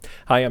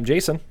Hi, I'm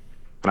Jason.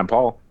 And I'm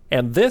Paul.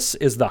 And this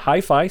is the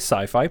Hi-Fi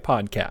Sci-Fi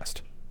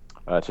Podcast.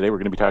 Today we're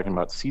going to be talking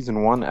about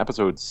Season 1,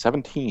 Episode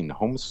 17,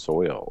 Home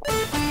Soil.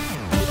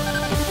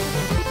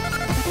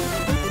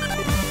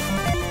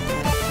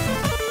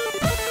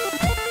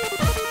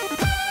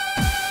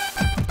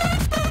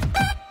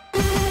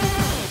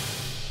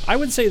 I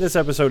would say this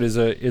episode is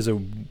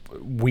a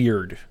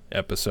weird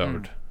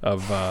episode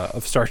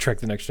of Star Trek: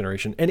 The Next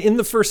Generation. And in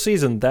the first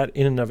season, that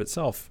in and of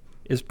itself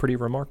is pretty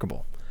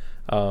remarkable.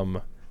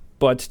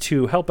 But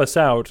to help us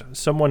out,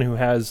 someone who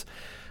has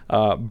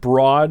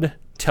broad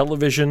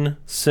television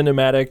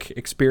cinematic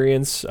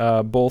experience,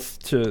 both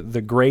to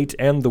the great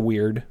and the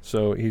weird,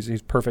 so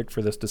he's perfect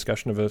for this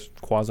discussion of a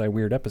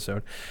quasi-weird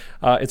episode.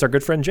 It's our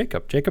good friend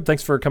Jacob. Jacob,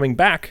 thanks for coming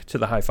back to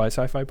the Hi-Fi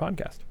Sci-Fi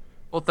Podcast.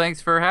 Well,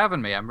 thanks for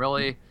having me. I'm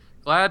really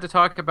glad to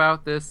talk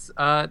about this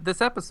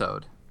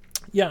episode.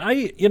 Yeah,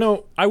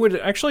 I would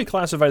actually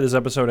classify this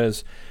episode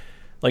as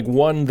like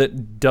one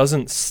that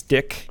doesn't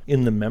stick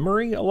in the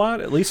memory a lot,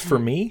 at least for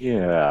me.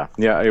 Yeah,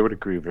 I would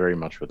agree very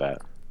much with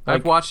that.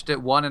 I've watched it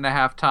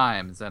 1.5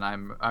 times, and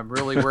I'm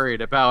really worried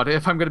about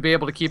if I'm going to be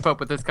able to keep up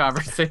with this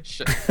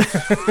conversation.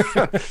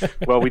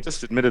 Well, we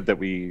just admitted that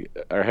we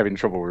are having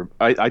trouble.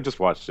 I just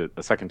watched it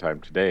a second time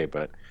today,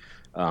 but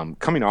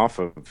coming off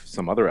of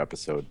some other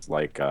episodes,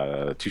 like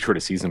Too Short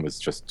a Season was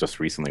just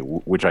recently,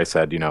 which I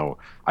said,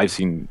 I've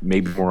seen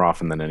maybe more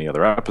often than any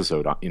other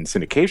episode in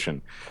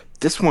syndication.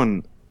 This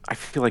one, I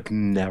feel like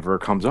never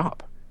comes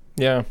up.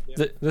 Yeah,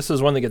 this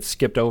is one that gets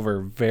skipped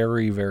over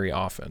very, very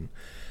often.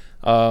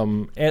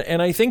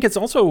 And I think it's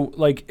also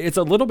like it's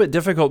a little bit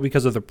difficult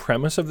because of the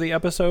premise of the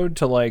episode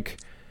to like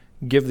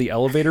give the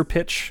elevator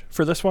pitch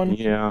for this one.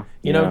 Yeah,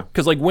 you know,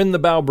 because like When the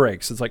Bow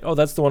Breaks, it's like, oh,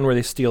 that's the one where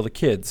they steal the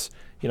kids.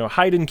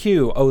 Hide and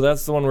Q. Oh,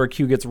 that's the one where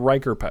Q gets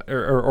Riker,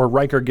 or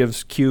Riker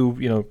gives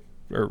Q.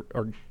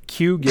 Or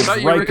Q gives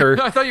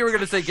Riker. I thought you were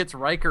going to say gets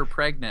Riker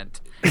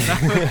pregnant.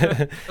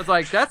 I was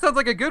like, that sounds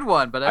like a good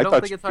one, but I don't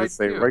think it's Hide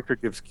and Q. Riker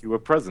gives Q a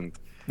present.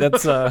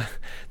 That's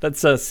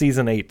a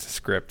season 8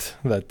 script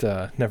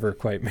that never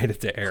quite made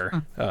it to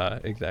air.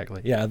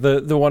 Exactly. Yeah,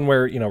 the one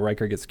where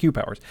Riker gets Q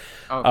powers,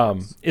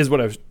 is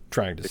what I was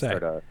trying to say.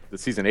 The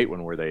season 8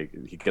 one where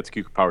he gets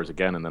Q powers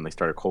again, and then they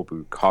start a cold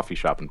brew coffee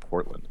shop in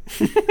Portland.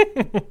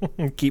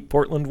 Keep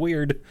Portland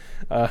weird.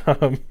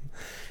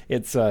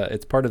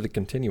 It's part of the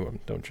continuum,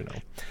 don't you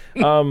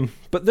know?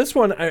 But this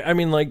one, I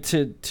mean, like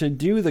to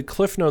do the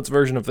Cliff Notes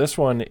version of this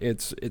one,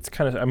 it's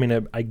kind of, I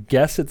mean, I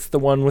guess it's the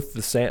one with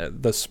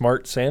the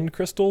smart sand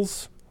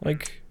crystals.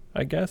 Like,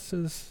 I guess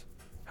is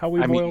how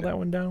we boil that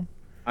one down.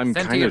 I'm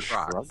kind of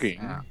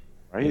shrugging,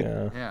 right?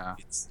 Yeah.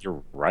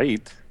 You're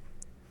right.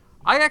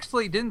 I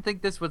actually didn't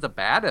think this was a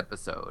bad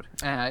episode.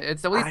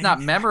 It's at least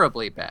not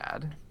memorably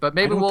bad, but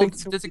maybe we'll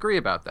disagree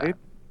about that.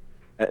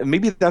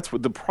 Maybe that's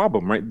what the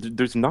problem, right?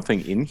 There's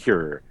nothing in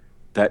here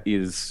that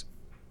is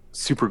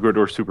super good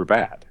or super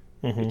bad.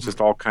 Mm-hmm. It's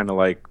just all kind of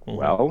like,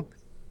 well,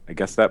 I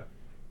guess that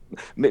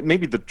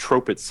maybe the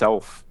trope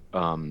itself.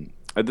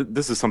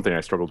 This is something I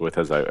struggled with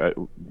as I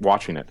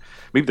watching it.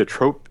 Maybe the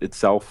trope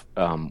itself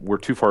we're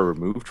too far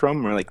removed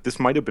from. Or like this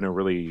might have been a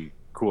really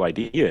cool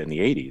idea in the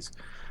 80s,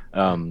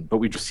 but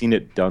we've just seen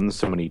it done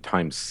so many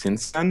times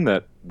since then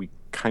that we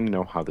kind of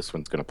know how this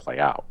one's going to play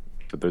out.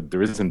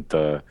 There isn't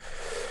the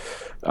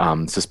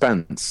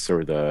suspense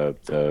or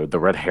the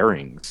red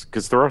herrings,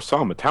 because there are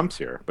some attempts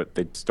here, but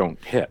they just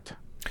don't hit.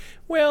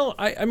 Well,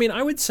 I mean,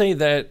 I would say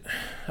that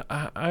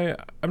I'm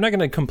not going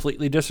to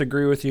completely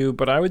disagree with you,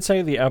 but I would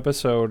say the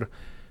episode,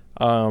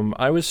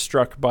 I was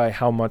struck by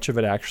how much of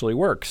it actually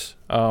works.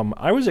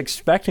 I was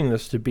expecting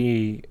this to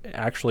be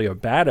actually a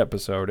bad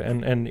episode,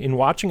 and in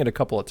watching it a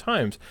couple of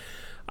times,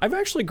 I've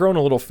actually grown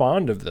a little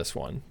fond of this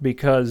one,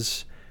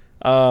 because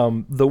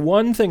the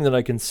one thing that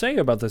I can say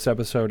about this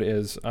episode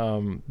is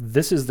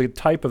this is the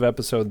type of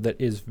episode that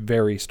is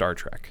very Star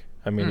Trek.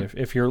 I mean,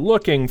 if you're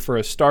looking for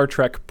a Star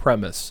Trek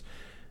premise,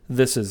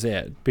 this is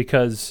it.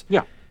 Because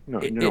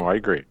I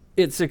agree.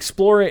 It's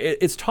exploring.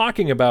 It's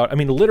talking about. I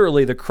mean,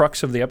 literally, the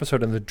crux of the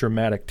episode and the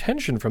dramatic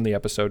tension from the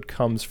episode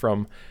comes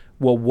from,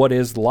 well, what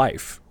is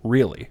life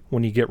really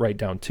when you get right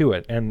down to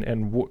it,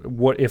 and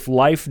what if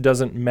life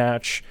doesn't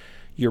match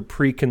your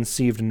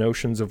preconceived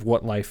notions of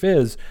what life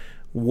is?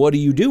 What do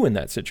you do in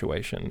that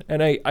situation?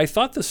 And I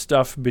thought the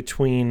stuff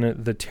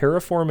between the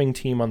terraforming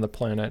team on the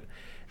planet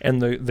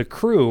and the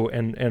crew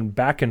and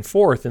back and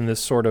forth in this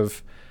sort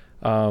of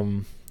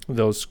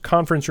those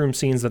conference room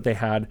scenes that they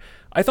had,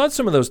 I thought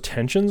some of those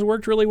tensions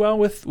worked really well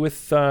with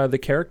the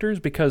characters,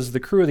 because the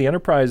crew of the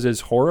Enterprise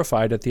is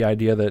horrified at the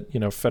idea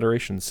that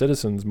Federation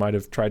citizens might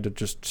have tried to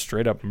just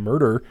straight up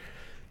murder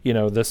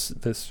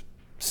this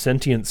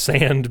sentient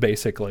sand,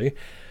 basically.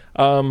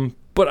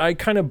 But I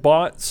kind of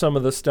bought some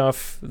of the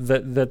stuff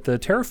that the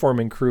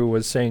terraforming crew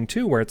was saying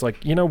too, where it's like,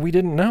 we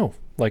didn't know.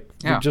 Like,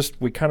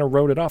 we kind of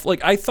wrote it off.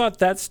 Like, I thought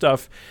that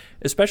stuff,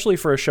 especially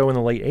for a show in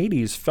the late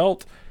 80s,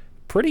 felt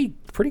pretty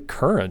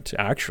current,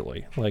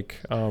 actually.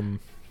 Like, I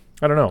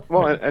don't know.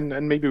 Well,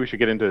 and maybe we should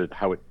get into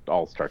how it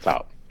all starts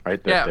out,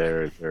 right? That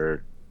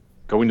they're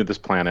going to this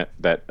planet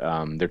that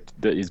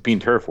is being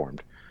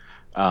terraformed.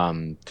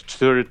 to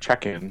sort of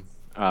check in.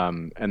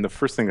 And the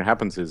first thing that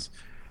happens is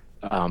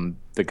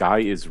the guy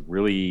is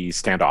really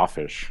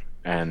standoffish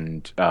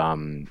and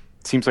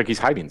seems like he's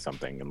hiding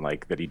something, and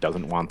like that he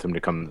doesn't want them to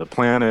come to the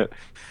planet,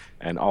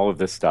 and all of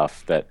this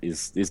stuff that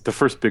is the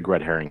first big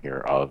red herring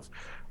here of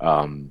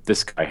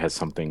this guy has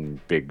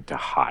something big to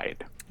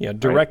hide. Yeah,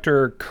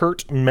 Director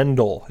Kurt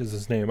Mendel is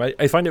his name.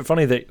 I find it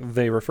funny that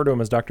they refer to him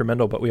as Dr.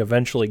 Mendel, but we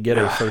eventually get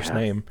a first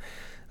name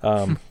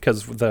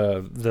because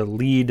the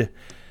lead.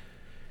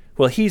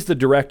 Well, he's the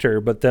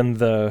director, but then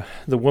the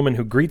woman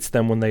who greets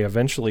them when they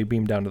eventually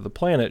beam down to the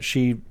planet,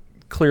 she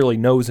clearly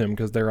knows him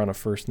because they're on a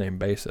first name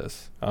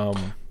basis.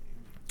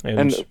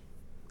 And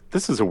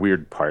this is a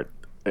weird part.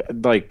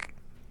 Like,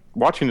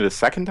 watching it a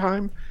second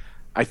time,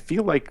 I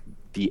feel like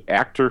the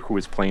actor who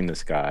was playing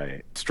this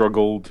guy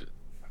struggled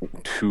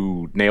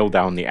to nail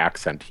down the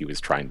accent he was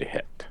trying to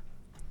hit.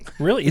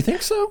 Really? You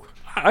think so?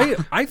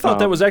 I thought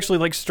that was actually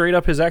like straight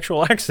up his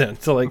actual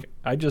accent. So like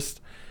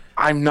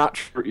I'm not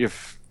sure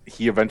if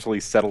he eventually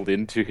settled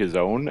into his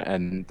own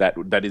and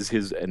that is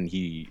his, and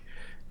he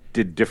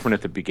did different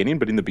at the beginning,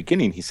 but in the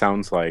beginning he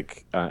sounds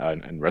like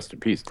and rest in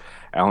peace,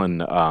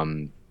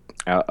 Alan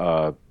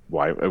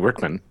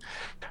Rickman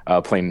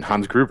playing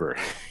Hans Gruber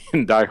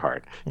in Die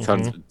Hard.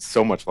 Sounds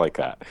so much like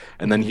that.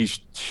 And then he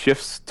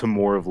shifts to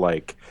more of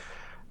like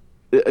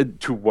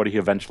to what he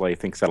eventually I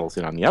think settles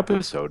in on the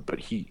episode, but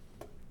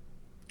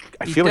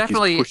I feel like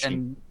he's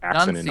pushing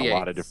accent in a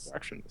lot of different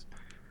directions.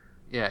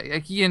 Yeah,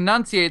 he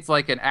enunciates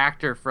like an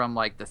actor from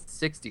like the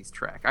 60s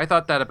Trek. I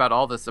thought that about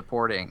all the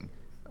supporting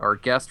or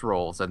guest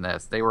roles in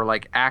this. They were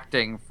like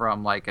acting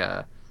from like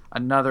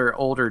another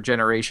older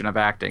generation of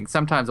acting,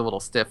 sometimes a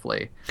little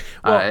stiffly.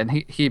 Well, and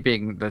he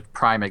being the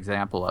prime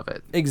example of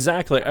it.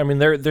 Exactly. I mean,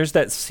 there's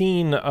that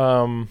scene,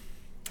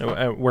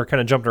 we're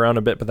kind of jumping around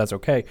a bit, but that's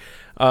okay.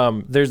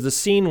 There's the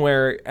scene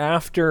where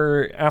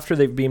after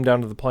they've beamed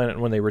down to the planet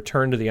and when they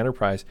return to the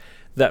Enterprise,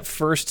 that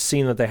first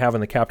scene that they have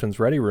in the captain's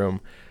ready room,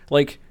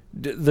 like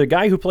the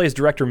guy who plays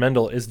Director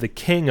Mendel is the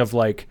king of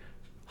like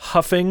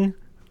huffing,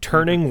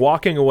 turning,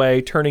 walking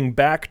away, turning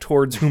back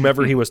towards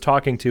whomever he was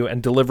talking to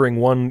and delivering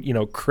one,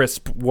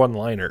 crisp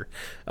one-liner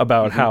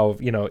about how,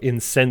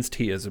 incensed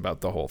he is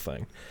about the whole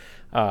thing.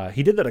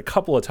 He did that a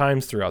couple of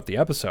times throughout the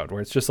episode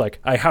where it's just like,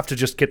 I have to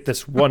just get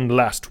this one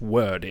last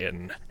word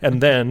in, and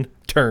then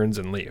turns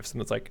and leaves.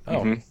 And it's like,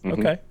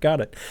 okay,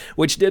 got it.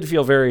 Which did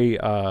feel very,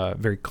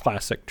 very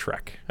classic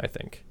Trek, I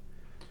think.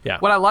 Yeah.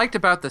 What I liked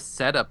about the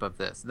setup of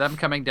this, them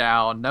coming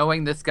down,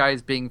 knowing this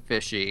guy's being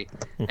fishy,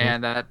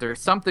 and that there's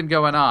something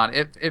going on,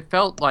 it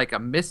felt like a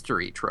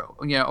mystery trope,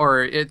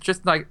 or it's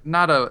just like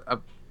not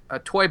a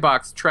toy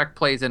box Trek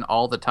plays in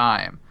all the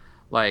time.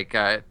 Like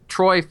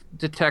Troy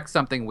detects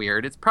something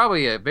weird. It's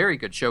probably a very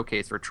good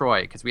showcase for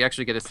Troy because we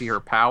actually get to see her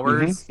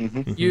powers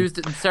used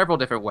in several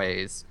different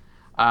ways.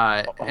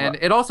 And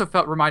it also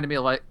reminded me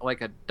of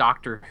like a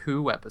Doctor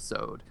Who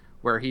episode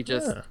where he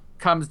just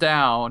comes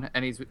down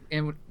and he's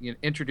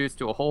introduced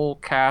to a whole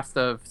cast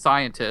of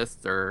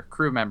scientists or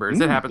crew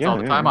members. It happens all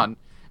the time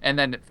and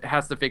then it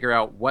has to figure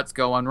out what's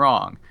going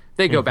wrong.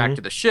 They go back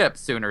to the ship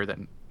sooner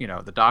than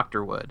the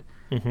Doctor would.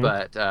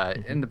 But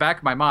in the back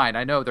of my mind,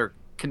 I know they're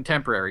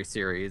contemporary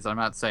series. I'm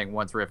not saying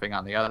one's riffing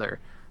on the other,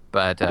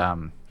 but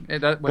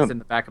that was in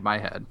the back of my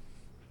head.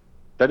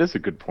 That is a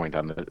good point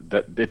on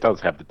that. It does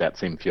have that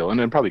same feel, and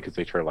then probably because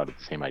they share a lot of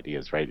the same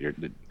ideas, right?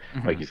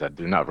 Like you said,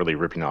 they're not really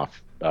ripping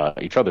off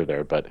each other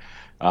there, but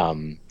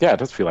it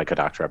does feel like a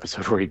Doctor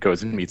episode where he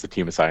goes and meets a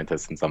team of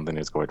scientists and something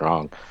is going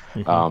wrong.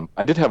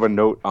 I did have a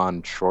note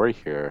on Troy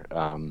here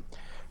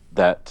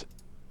that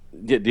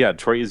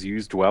Troy is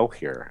used well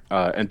here,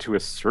 and to a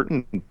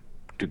certain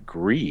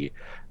degree,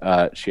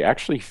 she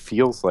actually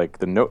feels like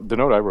the note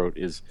I wrote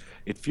is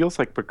it feels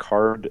like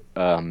Picard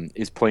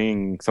is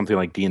playing something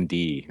like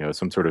D&D,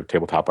 some sort of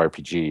tabletop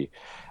RPG,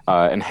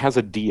 and has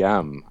a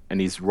DM,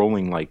 and he's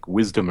rolling like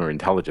wisdom or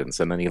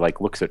intelligence, and then he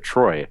like looks at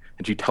Troy,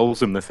 and she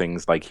tells him the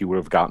things like he would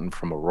have gotten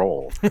from a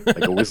roll,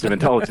 like a wisdom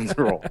intelligence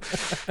roll.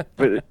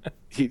 But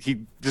he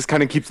just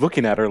kind of keeps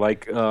looking at her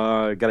like,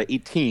 I got an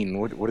 18.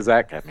 What does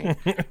that get me?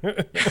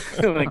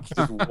 Like he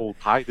just rolled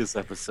high this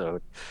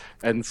episode,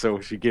 and so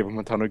she gave him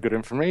a ton of good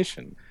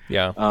information.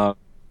 Yeah.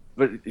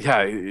 But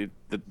yeah, it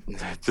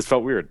just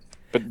felt weird,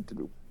 but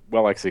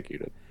well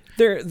executed.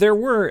 There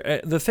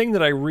were the thing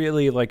that I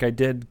really like. I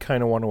did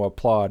kind of want to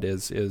applaud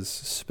is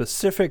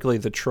specifically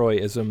the Troy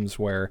isms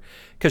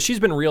because she's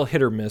been real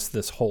hit or miss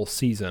this whole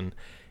season,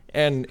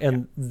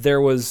 and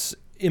there was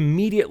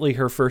immediately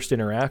her first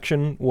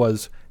interaction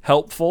was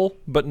helpful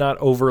but not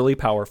overly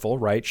powerful.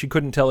 Right? She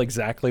couldn't tell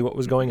exactly what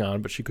was going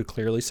on, but she could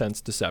clearly sense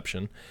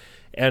deception,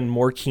 and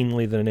more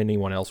keenly than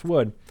anyone else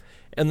would.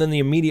 And then the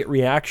immediate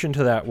reaction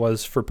to that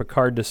was for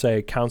Picard to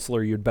say,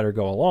 "Counselor, you'd better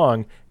go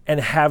along," and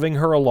having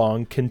her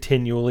along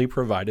continually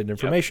provided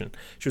information. Yep.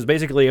 She was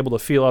basically able to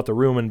feel out the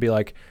room and be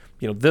like,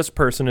 this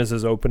person is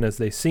as open as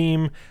they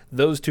seem.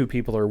 Those two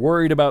people are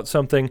worried about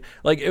something.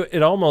 Like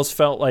it almost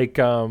felt like,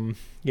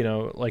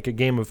 like a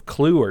game of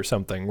Clue or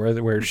something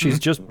where she's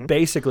just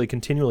basically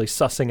continually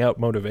sussing out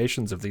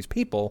motivations of these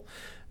people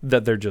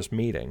that they're just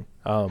meeting.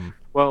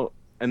 Well,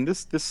 and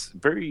this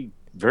very,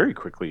 very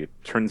quickly it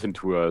turns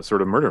into a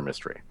sort of murder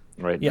mystery,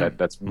 right? Yeah.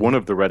 That's one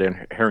of the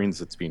red herrings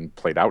that's being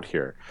played out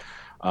here,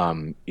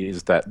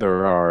 is that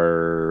there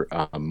are,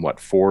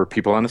 4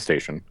 people on the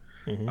station,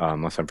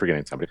 unless I'm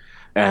forgetting somebody.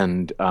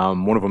 And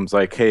one of them's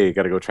like, hey,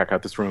 got to go check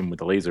out this room with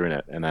the laser in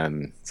it. And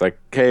then it's like,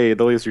 hey,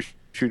 the laser's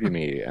shooting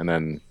me. And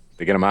then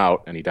they get him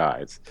out and he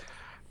dies.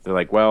 They're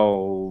like,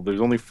 well,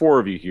 there's only 4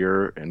 of you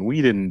here and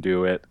we didn't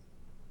do it.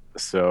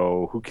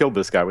 So who killed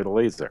this guy with a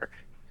laser?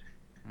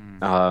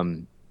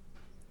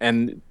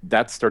 And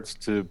that starts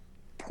to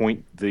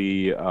point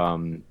the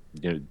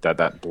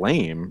that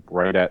blame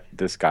right at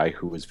this guy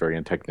who was very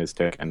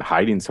antagonistic and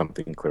hiding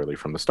something clearly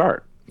from the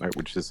start, right?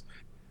 Which is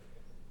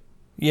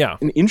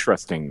an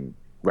interesting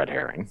red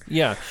herring.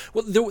 Yeah.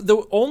 Well,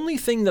 the only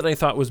thing that I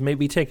thought was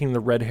maybe taking the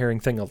red herring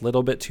thing a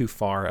little bit too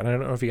far, and I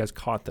don't know if you guys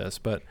caught this,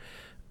 but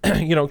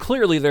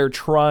clearly they're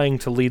trying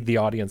to lead the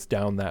audience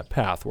down that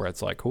path where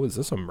it's like, oh, is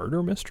this a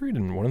murder mystery?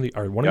 And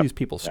are one of these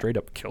people straight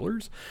up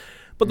killers?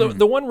 But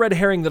the one red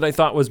herring that I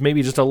thought was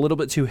maybe just a little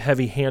bit too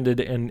heavy-handed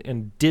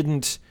and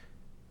didn't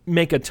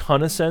make a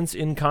ton of sense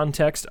in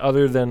context,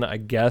 other than I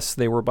guess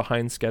they were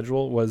behind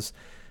schedule, was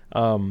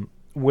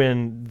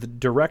when the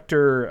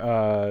director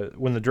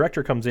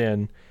comes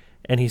in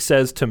and he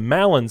says to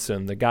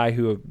Mallinson, the guy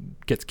who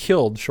gets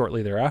killed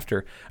shortly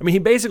thereafter, I mean, he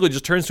basically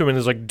just turns to him and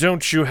is like,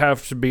 don't you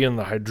have to be in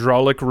the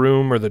hydraulic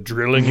room or the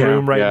drilling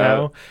room right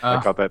now?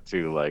 I got that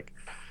too, like,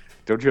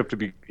 don't you have to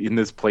be in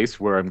this place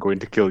where I'm going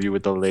to kill you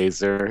with the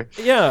laser?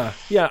 Yeah.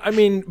 I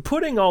mean,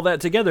 putting all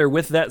that together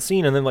with that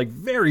scene and then, like,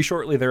 very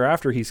shortly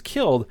thereafter he's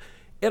killed,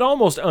 it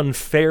almost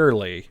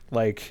unfairly,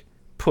 like,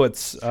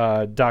 puts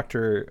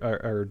Director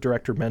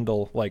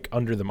Mendel, like,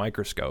 under the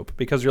microscope.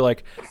 Because you're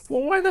like,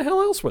 well, why the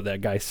hell else would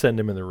that guy send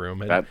him in the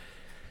room? And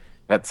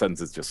that sentence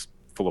is just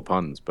full of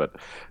puns. But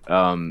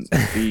and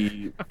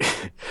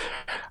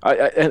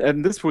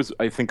this was,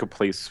 I think, a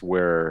place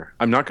where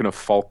I'm not going to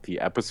fault the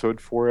episode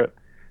for it.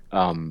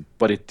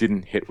 But it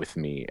didn't hit with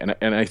me, and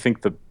I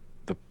think the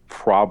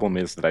problem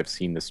is that I've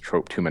seen this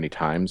trope too many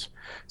times.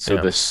 So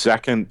the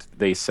second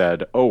they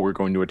said, "Oh, we're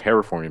going to a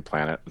terraforming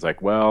planet," it's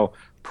like, well,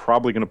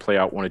 probably going to play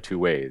out one of two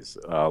ways: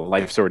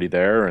 life's already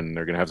there, and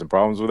they're going to have some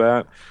problems with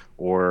that,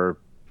 or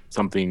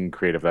something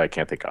creative that I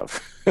can't think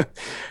of.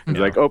 And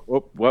like, oh,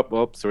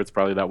 so it's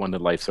probably that one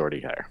that life's already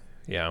there.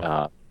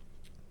 Yeah.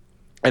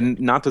 And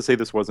not to say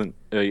this wasn't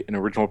an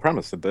original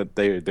premise, that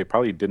they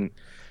probably didn't.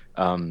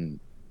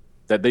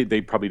 That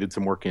they probably did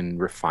some work in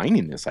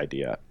refining this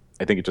idea.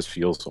 I think it just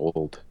feels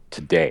old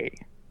today.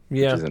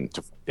 Yeah. Which isn't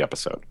the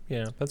episode.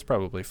 Yeah, that's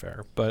probably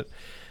fair. But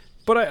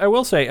I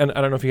will say, and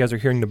I don't know if you guys are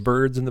hearing the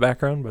birds in the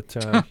background, but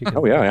you can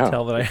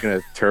tell that I'm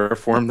going to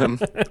terraform them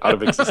out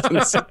of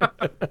existence.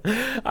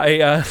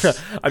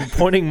 I'm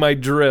pointing my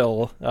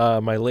drill,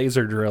 my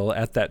laser drill,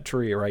 at that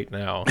tree right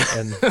now,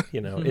 and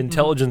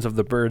intelligence of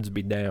the birds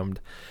be damned.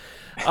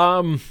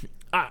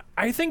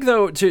 I think,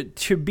 though,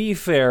 to be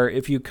fair,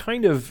 if you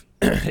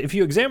if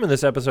you examine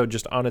this episode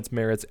just on its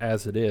merits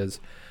as it is,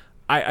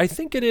 I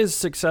think it is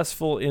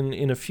successful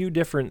in a few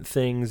different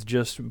things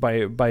just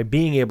by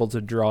being able to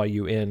draw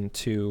you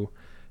into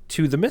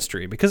the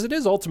mystery, because it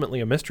is ultimately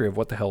a mystery of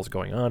what the hell is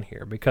going on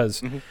here.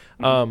 Because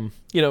the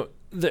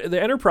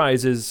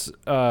Enterprise is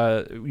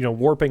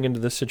warping into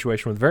this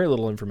situation with very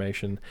little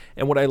information,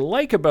 and what I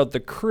like about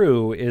the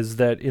crew is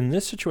that in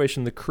this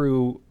situation, the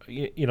crew,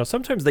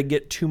 sometimes they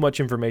get too much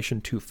information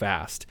too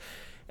fast.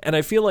 And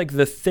I feel like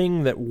the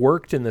thing that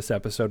worked in this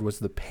episode was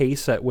the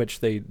pace at which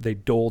they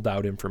doled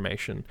out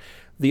information.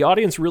 The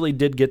audience really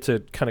did get to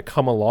kind of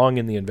come along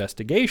in the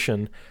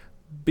investigation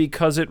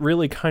because it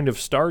really kind of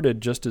started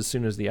just as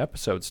soon as the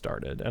episode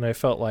started. And I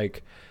felt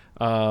like,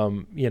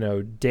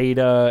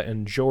 Data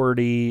and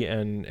Geordi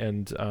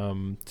and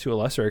to a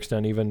lesser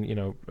extent even,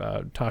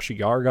 Tasha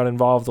Yar got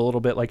involved a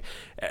little bit. Like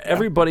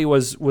everybody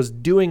was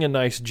doing a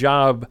nice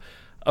job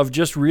of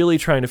just really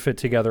trying to fit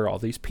together all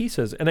these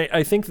pieces. And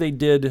I think they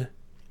did...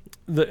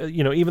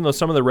 even though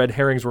some of the red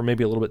herrings were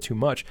maybe a little bit too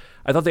much,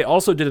 I thought they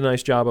also did a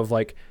nice job of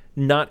like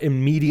not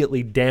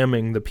immediately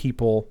damning the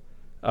people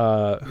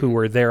who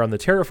were there on the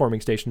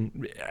terraforming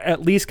station,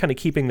 at least kind of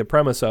keeping the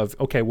premise of,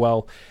 okay,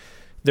 well,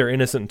 they're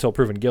innocent until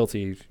proven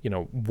guilty.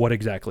 What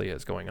exactly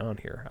is going on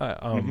here?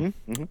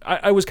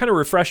 I was kind of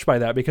refreshed by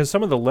that, because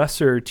some of the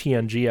lesser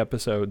TNG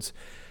episodes,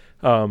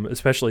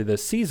 especially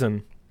this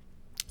season,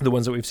 the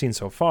ones that we've seen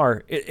so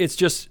far, it's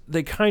just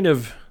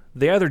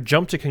they either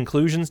jump to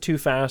conclusions too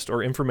fast,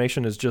 or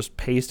information is just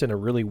paced in a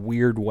really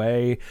weird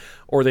way,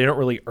 or they don't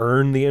really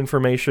earn the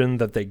information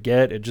that they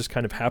get. It just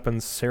kind of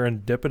happens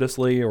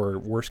serendipitously, or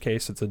worst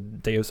case, it's a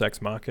deus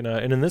ex machina.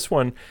 And in this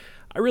one,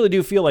 I really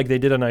do feel like they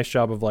did a nice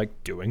job of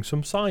like doing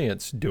some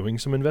science, doing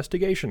some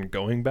investigation,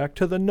 going back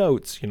to the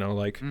notes,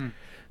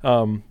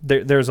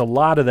 there's a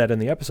lot of that in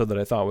the episode that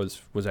I thought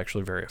was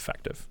actually very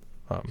effective.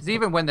 Because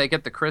even when they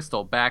get the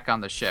crystal back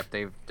on the ship,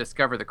 they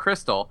discover the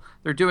crystal,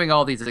 they're doing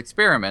all these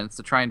experiments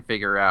to try and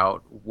figure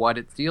out what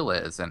its deal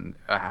is and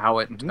how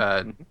it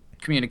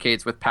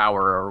communicates with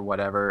power or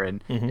whatever,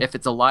 and if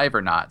it's alive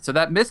or not. So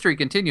that mystery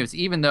continues,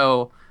 even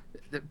though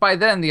by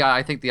then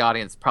I think the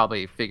audience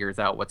probably figures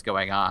out what's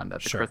going on,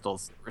 that the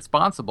crystal's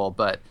responsible.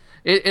 But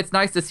it's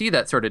nice to see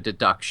that sort of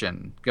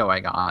deduction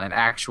going on and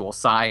actual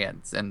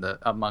science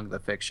among the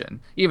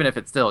fiction, even if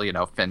it's still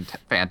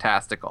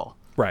fantastical.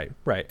 Right.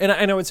 And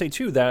I would say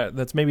too that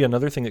that's maybe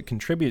another thing that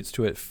contributes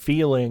to it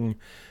feeling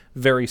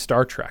very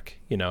Star Trek,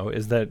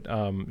 is that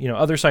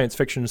other science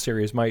fiction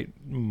series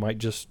might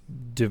just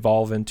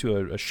devolve into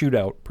a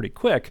shootout pretty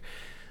quick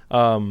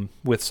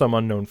with some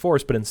unknown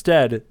force, but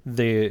instead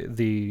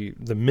the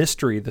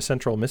mystery, the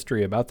central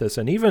mystery about this,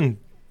 and even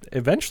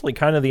eventually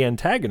kind of the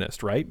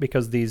antagonist, right?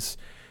 Because these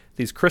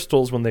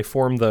crystals, when they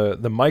form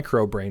the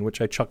micro brain, which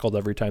I chuckled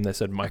every time they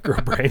said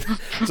micro brain,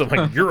 so I'm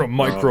like, you're a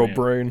micro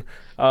brain.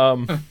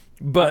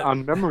 But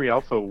on Memory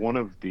Alpha, one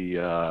of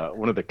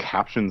the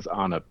captions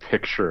on a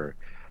picture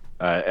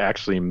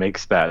actually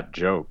makes that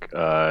joke.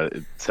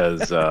 It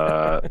says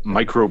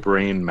micro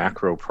brain,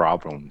 macro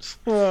problems.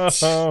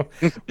 Womp,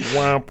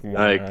 womp.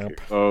 Like,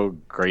 oh,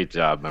 great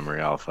job,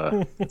 Memory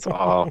Alpha. It's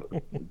all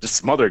just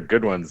some other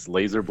good ones.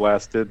 Laser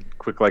blasted,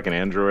 quick like an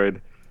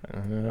android.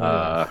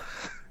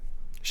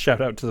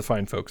 Shout out to the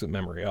fine folks at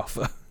Memory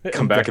Alpha.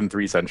 Come back in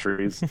 3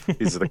 centuries.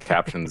 These are the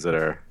captions that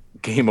are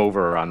game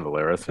over on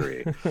Valera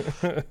 3.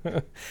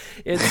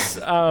 It's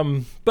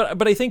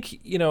but I think,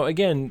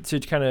 again, to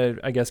kind of,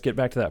 I guess, get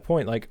back to that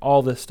point, like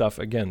all this stuff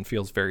again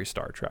feels very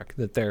Star Trek,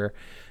 that they're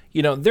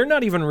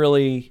not even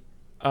really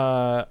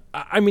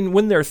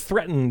when they're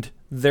threatened,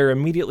 they're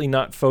immediately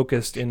not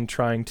focused in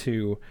trying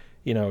to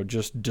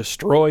just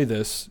destroy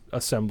this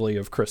assembly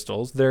of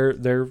crystals.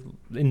 They're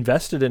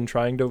invested in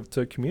trying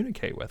to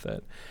communicate with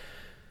it.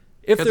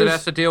 Because it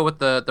has to deal with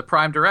the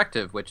Prime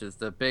Directive, which is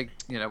the big,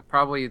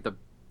 probably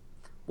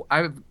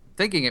I'm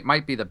thinking it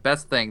might be the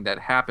best thing that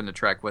happened to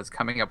Trek, was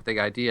coming up with the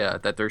idea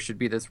that there should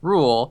be this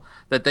rule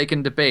that they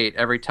can debate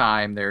every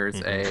time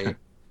there's a,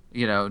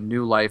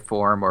 new life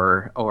form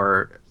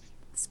or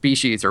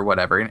species or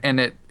whatever.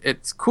 And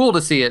it's cool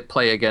to see it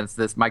play against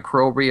this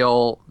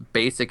microbial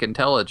basic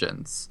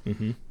intelligence.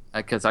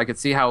 Because I could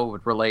see how it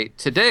would relate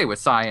today with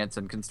science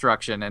and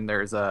construction, and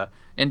there's a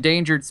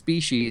endangered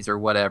species or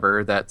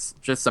whatever that's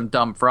just some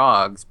dumb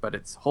frogs, but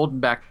it's holding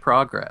back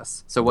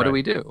progress. So what do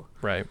we do?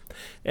 Right.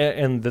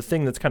 And the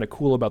thing that's kind of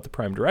cool about the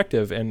Prime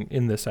Directive, and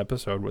in this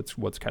episode,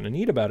 what's kind of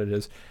neat about it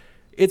is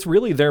it's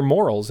really their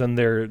morals, and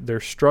they're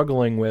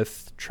struggling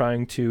with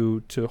trying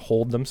to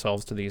hold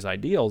themselves to these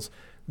ideals.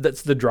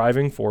 That's the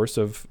driving force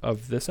of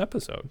this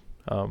episode.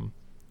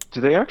 Do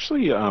they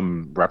actually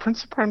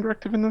reference the Prime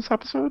Directive in this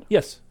episode?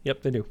 Yes.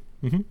 Yep, they do.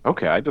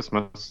 Okay, I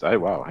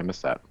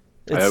missed that.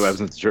 I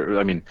wasn't sure.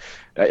 I mean,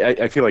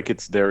 I feel like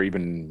it's they're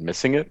even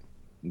missing it,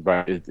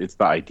 but it's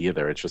the idea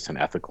there. It's just an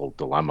ethical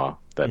dilemma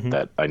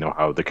that I know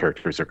how the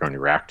characters are going to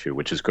react to,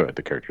 which is good.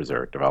 The characters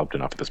are developed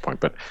enough at this point.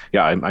 But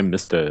yeah, I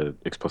missed an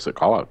explicit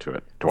call out to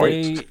it.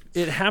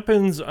 It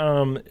happens.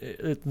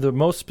 The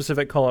most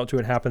specific call out to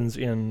it happens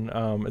in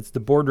it's the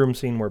boardroom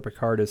scene where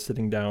Picard is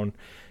sitting down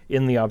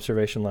in the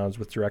observation lounge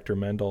with Director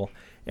Mendel,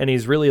 and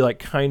he's really like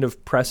kind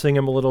of pressing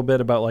him a little bit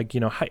about like,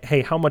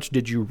 hey, how much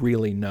did you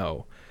really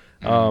know?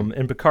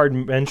 And Picard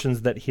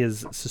mentions that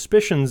his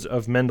suspicions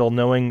of Mendel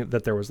knowing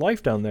that there was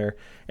life down there,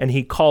 and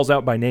he calls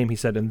out by name, he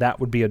said, and that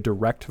would be a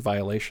direct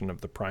violation of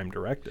the Prime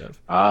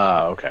Directive.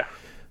 Okay.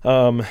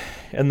 And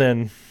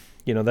then,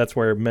 that's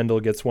where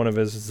Mendel gets one of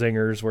his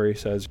zingers where he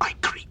says, I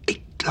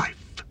create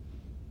life.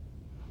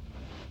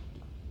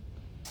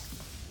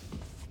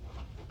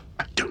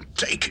 I don't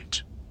take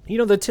it.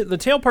 The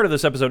tail part of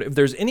this episode, if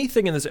there's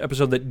anything in this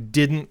episode that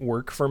didn't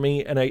work for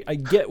me, and I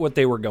get what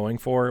they were going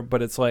for,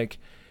 but it's like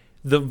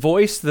the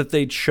voice that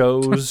they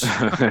chose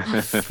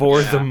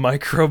for the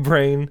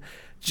microbrain,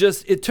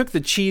 it took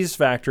the cheese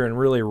factor and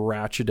really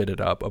ratcheted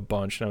it up a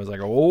bunch. And I was like,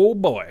 oh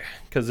boy,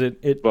 because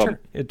it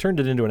turned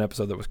it into an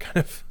episode that was kind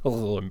of a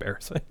little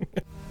embarrassing.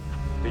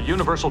 The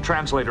Universal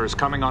Translator is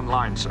coming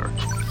online, sir.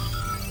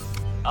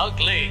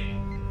 Ugly,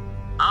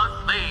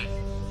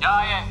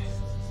 giant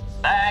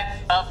bags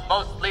of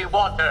mostly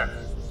water.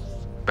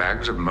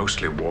 Bags of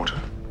mostly water?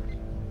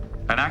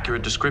 An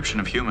accurate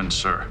description of humans,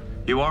 sir.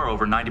 You are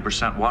over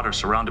 90% water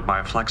surrounded by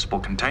a flexible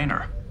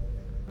container.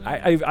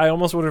 I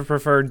almost would have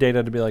preferred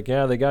Data to be like,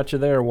 yeah, they got you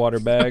there, water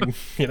bag.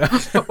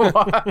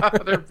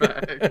 Water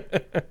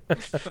bag.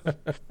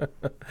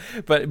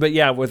 But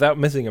yeah, without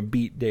missing a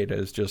beat, Data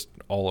is just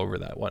all over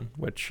that one,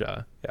 which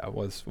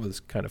was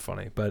kind of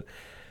funny. But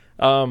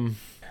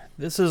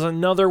this is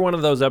another one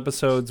of those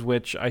episodes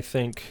which I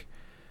think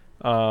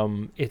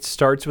it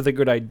starts with a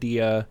good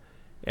idea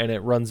and it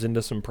runs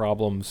into some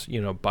problems,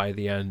 by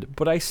the end.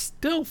 But I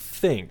still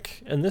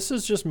think, and this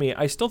is just me,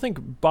 I still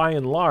think by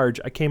and large,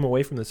 I came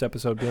away from this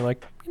episode being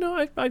like,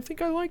 I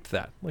think I liked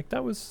that. Like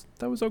that was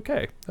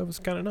okay. That was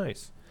kind of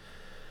nice.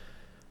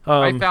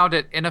 I found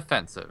it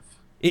inoffensive.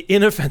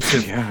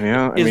 Inoffensive.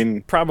 Yeah. I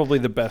mean, probably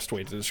the best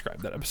way to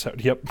describe that episode.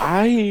 Yep.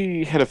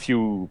 I had a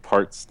few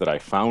parts that I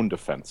found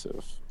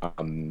offensive,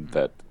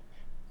 that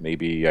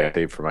maybe I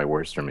saved for my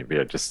worst, or maybe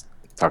I just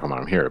talk about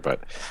them here,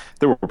 but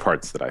there were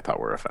parts that I thought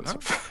were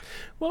offensive.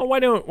 Well, why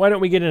don't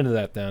we get into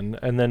that then,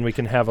 and then we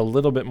can have a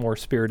little bit more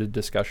spirited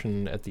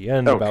discussion at the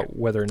end about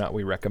whether or not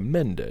we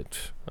recommend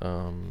it.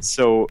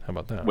 So how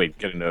about that? Wait,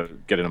 get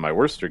into my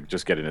worst, or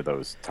just get into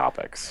those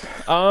topics?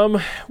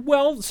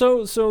 Well,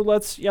 so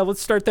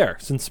let's start there.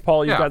 Since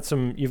Paul, you've got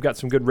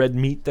some good red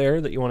meat there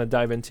that you want to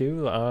dive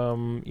into.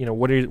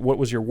 What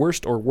was your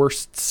worst or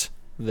worsts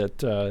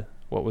that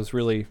what was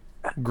really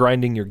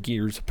grinding your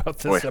gears about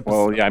this episode?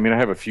 Well, yeah, I mean, I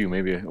have a few,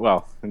 maybe.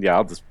 Well, yeah,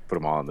 I'll just put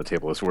them all on the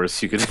table as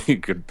worst. You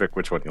could pick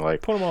which one you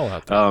like. Put them all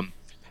out there.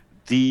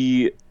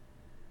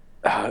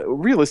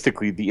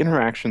 Realistically, the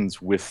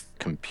interactions with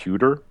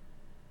computer,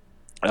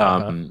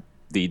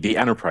 the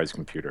enterprise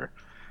computer,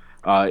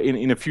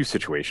 in a few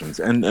situations,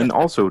 and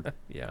also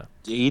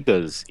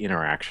Data's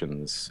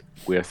interactions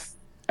with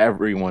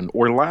everyone,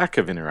 or lack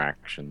of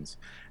interactions,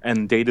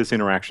 and Data's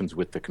interactions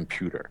with the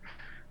computer.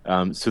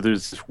 So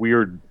there's this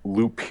weird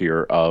loop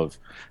here of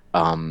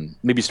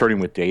maybe starting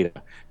with Data.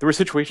 There were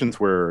situations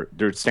where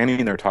they're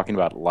standing there talking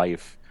about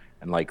life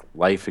and like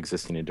life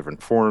existing in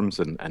different forms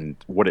and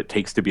what it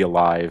takes to be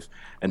alive.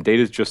 And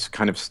Data's just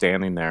kind of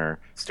standing there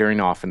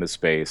staring off into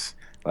space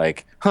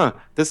like,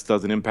 this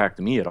doesn't impact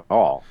me at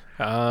all.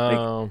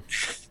 Not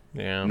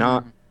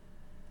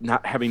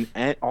having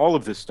all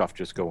of this stuff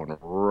just going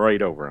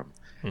right over him.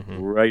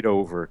 Right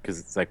over, because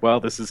it's like,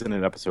 well, this isn't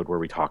an episode where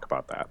we talk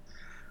about that.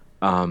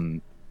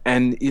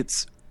 And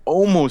it's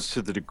almost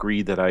to the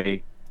degree that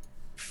I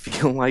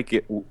feel like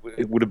it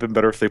would have been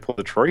better if they pulled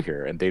a Troy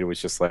here and Data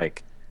was just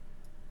like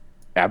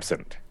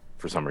absent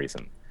for some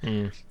reason.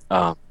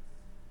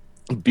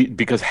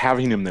 Because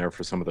having him there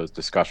for some of those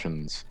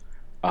discussions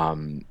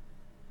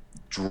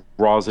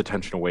draws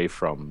attention away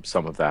from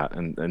some of that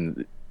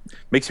and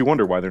makes you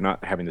wonder why they're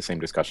not having the same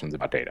discussions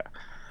about Data.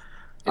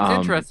 It's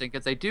interesting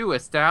because they do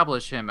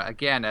establish him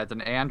again as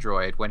an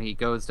android when he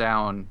goes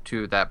down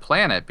to that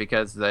planet,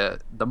 because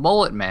the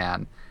mullet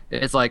man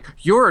is like,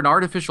 you're an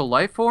artificial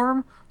life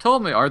form?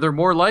 Tell me, are there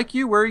more like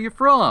you? Where are you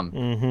from?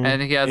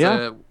 And he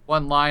has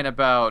one line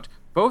about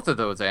both of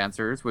those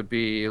answers would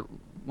be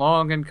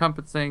long,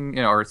 encompassing,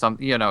 or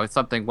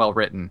something well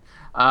written.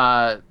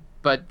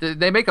 But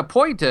they make a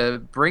point to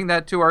bring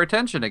that to our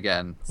attention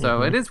again.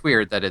 So it is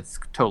weird that it's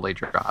totally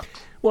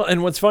dropped. Well,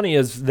 and what's funny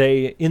is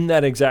they, in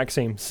that exact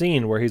same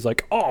scene where he's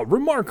like, "Oh,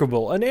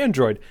 remarkable, an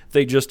android,"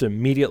 they just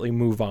immediately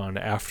move on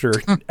after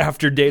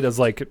Data's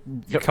like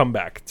come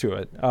back to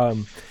it,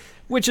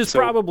 which is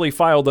probably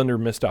filed under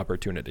missed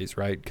opportunities,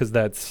 right? Because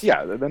that's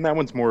then that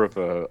one's more of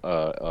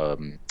a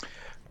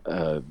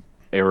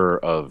error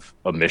of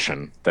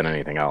omission than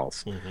anything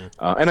else,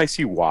 and I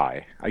see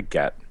why. I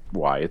get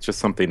why. It's just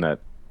something that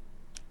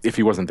if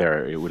he wasn't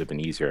there, it would have been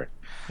easier.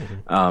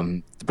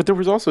 But there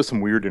was also some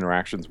weird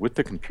interactions with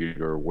the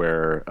computer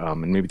where,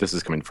 and maybe this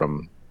is coming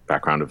from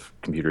background of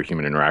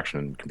computer-human interaction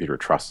and computer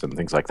trust and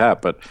things like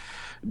that, but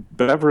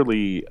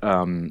Beverly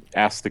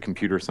asked the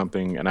computer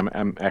something, and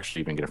I'm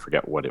actually even going to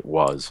forget what it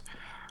was.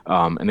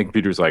 And the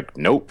computer's like,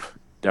 nope,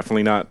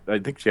 definitely not. I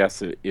think she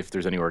asked if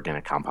there's any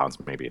organic compounds,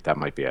 maybe. That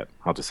might be it.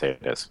 I'll just say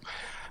it is.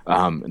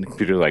 And the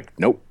computer's like,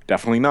 nope,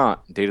 definitely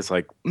not. Data's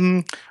like,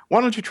 why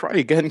don't you try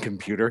again,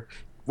 computer?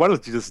 Why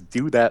don't you just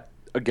do that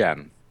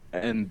again?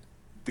 And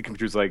the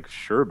computer's like,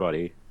 sure,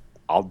 buddy,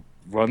 I'll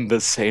run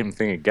the same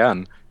thing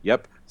again.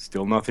 Yep,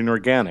 still nothing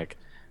organic.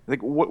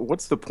 Like,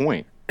 what's the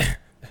point?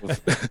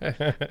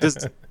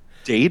 Does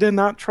Data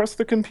not trust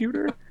the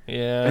computer?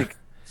 Yeah. Like,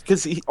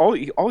 because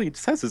all he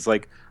says is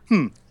like,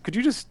 could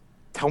you just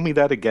tell me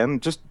that again?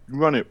 Just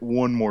run it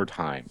one more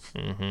time.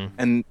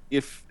 And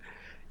if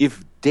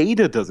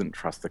Data doesn't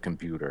trust the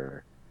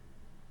computer,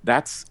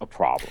 that's a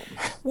problem.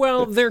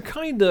 Well, they're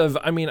kind of,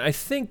 I mean, I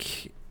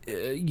think,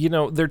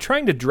 they're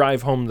trying to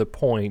drive home the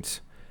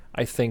point,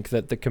 I think,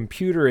 that the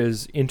computer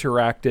is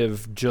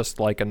interactive just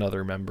like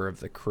another member of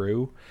the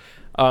crew.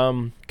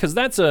 Because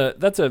that's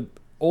a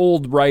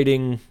old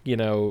writing,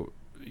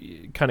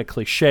 kind of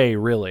cliche,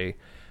 really,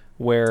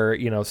 where,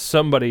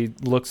 somebody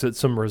looks at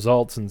some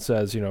results and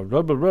says,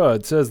 blah, blah, blah,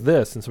 it says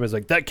this. And somebody's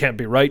like, that can't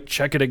be right.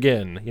 Check it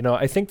again.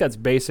 I think that's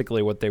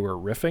basically what they were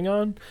riffing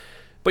on.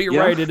 But you're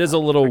right, it is a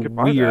little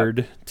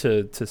weird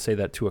to say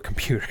that to a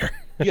computer.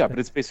 Yeah, but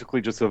it's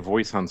basically just a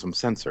voice on some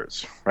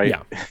sensors, right?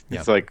 Yeah.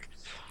 It's like,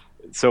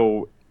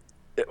 so,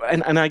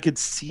 and I could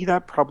see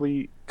that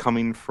probably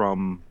coming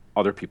from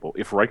other people.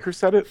 If Riker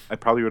said it, I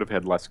probably would have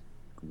had less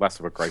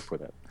of a gripe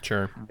with it.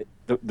 Sure.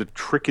 The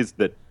trick is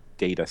that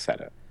Data said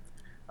it.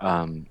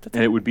 And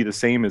it would be the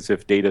same as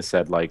if Data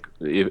said, like,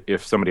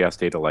 if somebody asked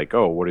Data, like,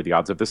 oh, what are the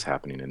odds of this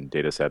happening? And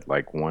Data said,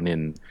 like, 1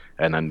 in,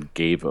 and then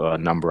gave a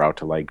number out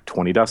to, like,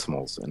 20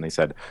 decimals. And they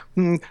said,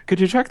 could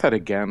you check that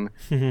again?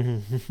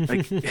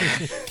 Like,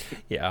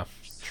 yeah,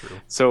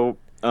 true. So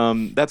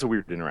that's a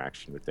weird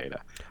interaction with Data.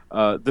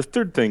 The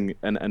third thing,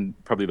 and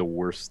probably the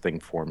worst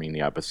thing for me in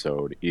the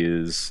episode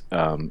is,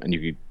 and you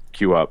could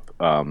queue up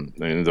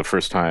the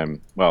first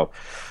time, well,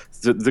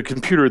 the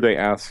computer, they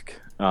ask,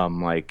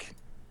 like,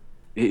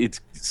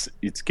 it's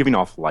giving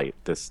off light,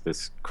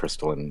 this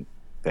crystalline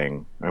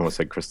thing. I almost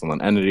said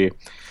crystalline entity.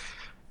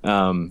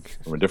 from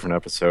a different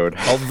episode.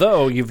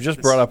 Although you've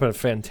just brought up a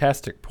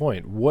fantastic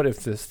point. What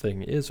if this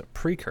thing is a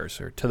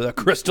precursor to the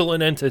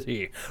crystalline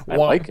entity? I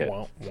like it.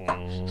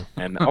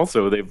 And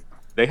also,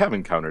 they have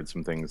encountered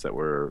some things that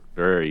were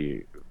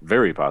very,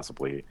 very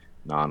possibly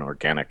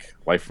non-organic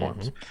life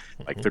forms,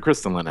 like the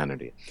crystalline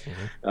entity.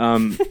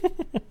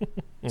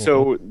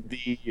 So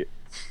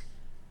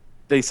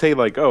they say,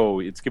 like, oh,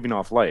 it's giving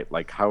off light.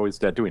 Like, how is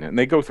that doing it? And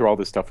they go through all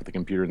this stuff with the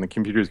computer, and the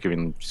computer is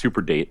giving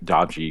super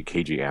dodgy,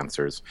 cagey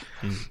answers.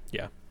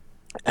 Yeah.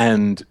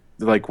 And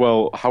they're like,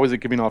 well, how is it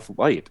giving off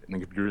light? And the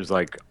computer's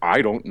like,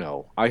 I don't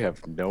know. I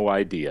have no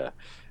idea.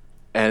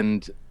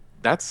 And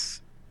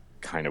that's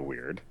kind of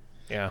weird.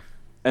 Yeah.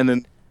 And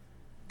then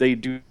they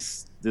do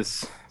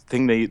this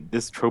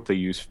trope they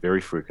use very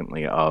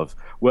frequently of,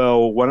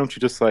 well, why don't you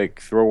just,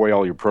 like, throw away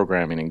all your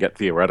programming and get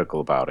theoretical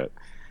about it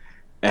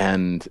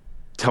and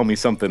tell me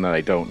something that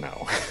I don't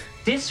know.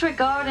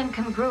 Disregard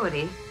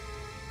incongruity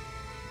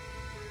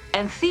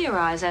and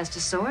theorize as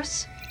to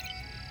source.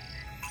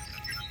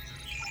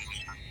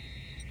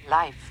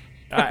 Life.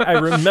 I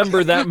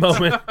remember that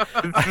moment.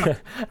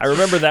 I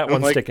remember that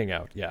one, like, sticking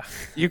out. Yeah.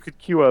 You could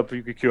queue up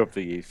the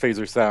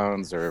phaser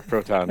sounds or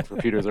proton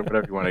repeaters or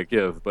whatever you want to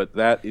give, but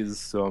that is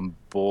some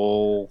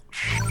bull.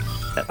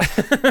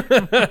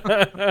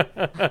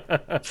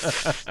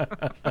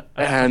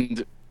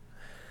 And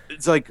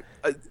it's like,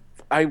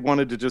 I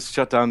wanted to just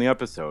shut down the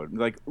episode.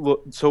 Like,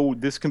 look, so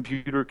this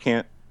computer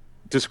can't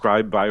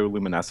describe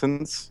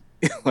bioluminescence?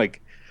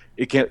 Like,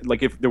 it can't,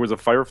 like, if there was a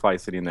firefly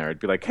sitting there, it'd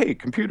be like, hey,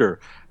 computer,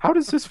 how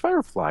does this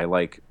firefly,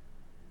 like,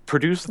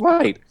 produce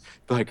light?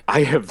 Like,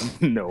 I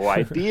have no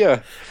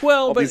idea.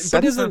 Well, but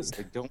isn't,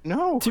 I don't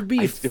know. To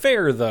be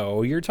fair,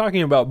 though, you're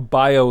talking about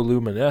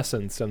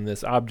bioluminescence, and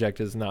this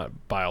object is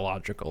not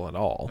biological at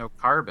all. No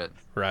carbon.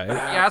 Right. He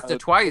asked it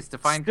twice to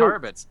find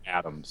carbon. It's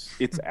atoms.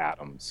 It's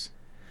atoms.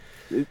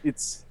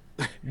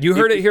 You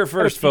heard it here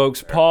first,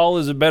 folks. Paul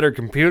is a better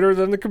computer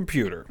than the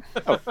computer.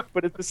 Oh,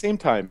 but at the same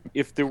time,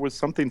 if there was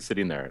something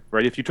sitting there,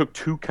 right? If you took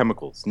two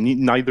chemicals,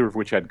 neither of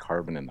which had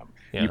carbon in them,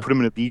 and you put them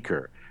in a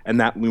beaker,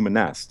 and that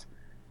luminesced,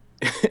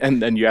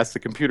 and then you ask the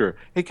computer,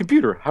 hey,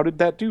 computer, how did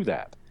that do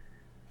that?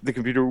 The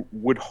computer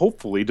would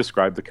hopefully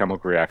describe the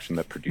chemical reaction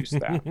that produced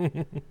that.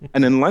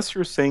 And unless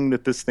you're saying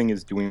that this thing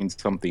is doing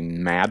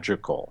something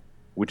magical,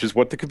 which is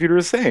what the computer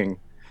is saying,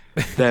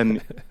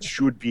 then it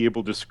should be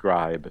able to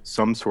describe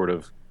some sort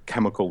of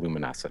chemical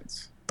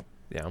luminescence.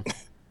 Yeah.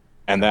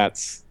 And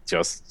that's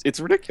just, it's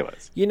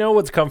ridiculous. You know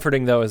what's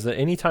comforting, though, is that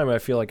anytime I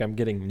feel like I'm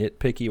getting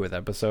nitpicky with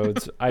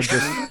episodes, I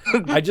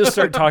just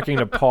start talking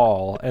to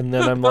Paul, and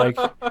then I'm like,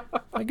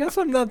 I guess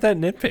I'm not that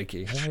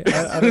nitpicky.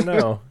 I don't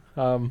know.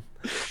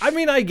 I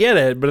mean, I get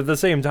it, but at the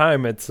same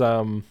time, it's,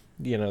 you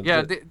know,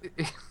 yeah,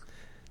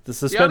 the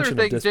suspension the other of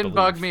things disbelief didn't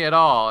bug me at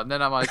all, and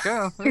then I'm like,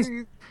 oh,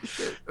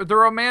 the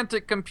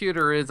romantic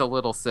computer is a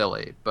little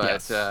silly,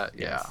 but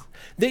yeah.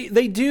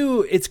 They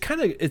do. It's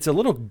a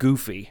little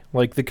goofy,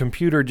 like the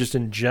computer just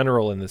in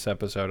general in this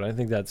episode. I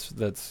think that's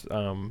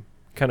kind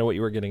of what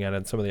you were getting at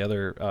in some of the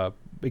other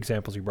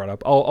examples you brought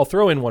up. I'll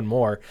throw in one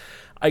more.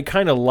 I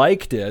kind of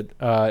liked it.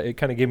 It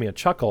kind of gave me a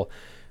chuckle.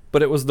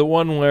 But it was the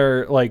one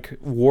where, like,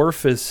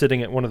 Worf is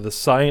sitting at one of the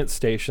science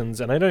stations,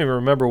 and I don't even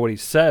remember what he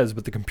says,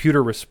 but the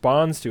computer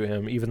responds to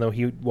him, even though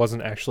he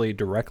wasn't actually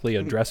directly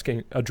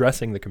addressing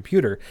the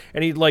computer.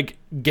 And he, like,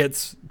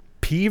 gets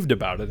peeved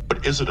about it.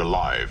 But is it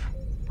alive?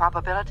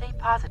 Probability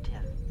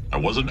positive. I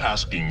wasn't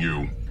asking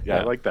you. Yeah,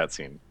 I like that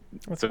scene.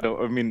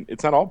 So, I mean,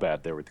 it's not all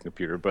bad there with the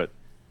computer, but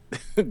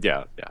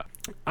yeah.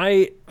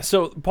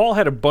 So Paul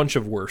had a bunch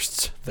of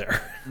worsts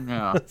there.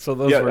 Yeah. So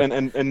those were...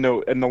 and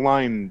the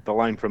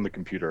line from the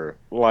computer,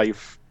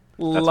 life.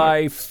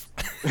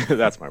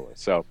 That's my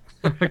worst. So,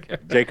 okay.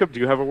 Jacob, do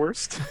you have a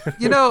worst?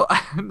 You know,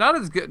 not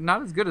as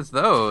good as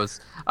those.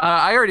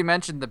 I already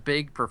mentioned the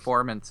big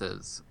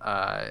performances,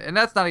 and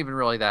that's not even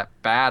really that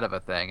bad of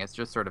a thing. It's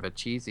just sort of a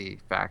cheesy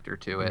factor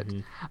to it.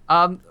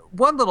 Mm-hmm.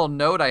 One little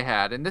note I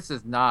had, and this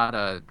is not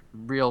a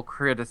real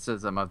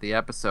criticism of the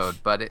episode,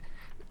 but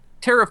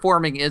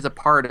terraforming is a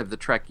part of the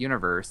Trek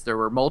universe. There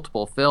were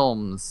multiple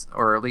films,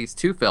 or at least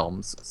 2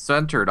 films,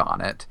 centered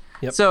on it.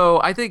 Yep. So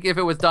I think if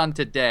it was done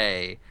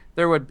today,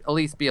 there would at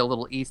least be a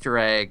little Easter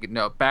egg.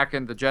 Back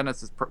in the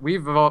Genesis,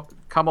 we've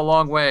come a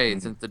long way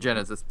since the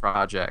Genesis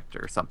project,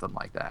 or something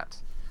like that.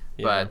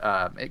 Yeah.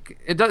 But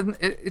it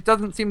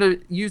doesn't seem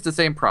to use the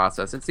same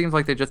process. It seems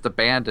like they just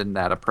abandoned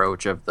that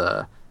approach of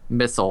the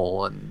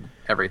missile and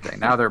everything.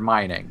 Now they're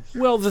mining.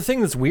 Well, the thing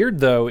that's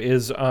weird though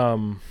is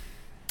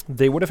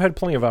they would have had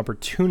plenty of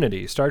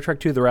opportunity. Star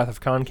Trek II: The Wrath of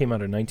Khan came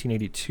out in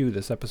 1982.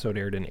 This episode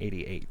aired in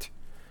 88.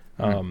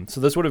 So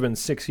this would have been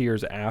 6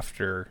 years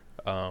after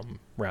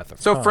Wrath of Khan.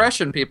 So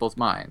fresh in people's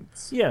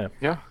minds. Yeah.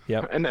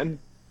 And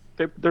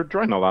they're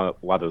drawing a lot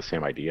of the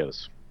same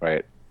ideas,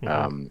 right?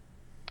 Mm-hmm.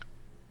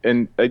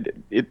 And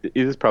it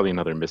is probably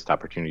another missed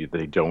opportunity that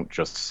they don't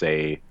just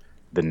say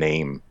the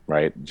name,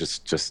 right?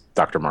 Just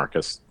Dr.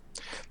 Marcus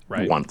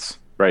once,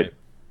 right?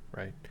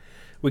 Right.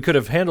 we could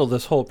have handled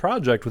this whole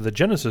project with a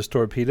Genesis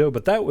torpedo,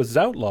 but that was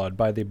outlawed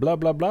by the blah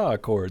blah blah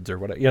accords or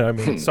whatever. I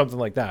mean, something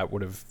like that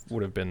would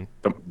have been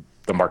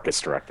the Marcus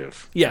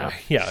Directive. Yeah,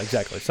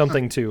 exactly.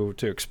 Something to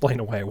explain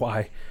away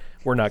why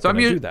we're not going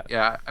to do that.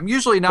 Yeah, I'm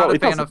usually not a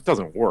fan of. It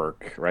doesn't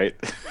work, right?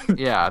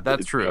 Yeah,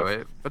 that's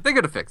true. But they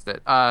could have fixed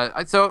it.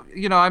 So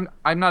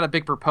I'm not a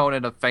big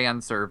proponent of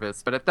fan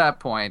service, but at that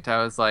point,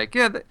 I was like,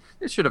 yeah,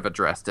 they should have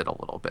addressed it a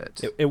little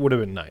bit. It would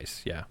have been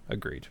nice. Yeah,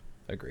 agreed.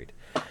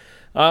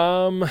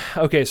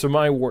 Okay, so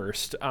my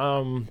worst.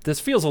 This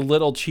feels a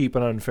little cheap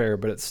and unfair,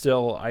 but it's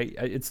still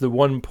it's the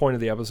one point of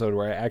the episode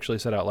where I actually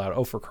said out loud,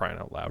 "Oh, for crying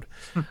out loud!"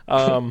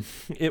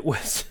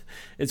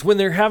 It's when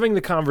they're having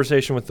the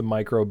conversation with the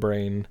micro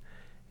brain,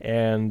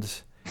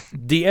 and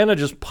Deanna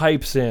just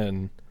pipes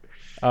in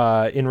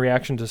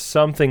reaction to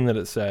something that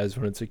it says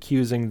when it's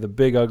accusing the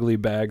big ugly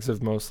bags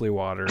of mostly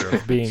water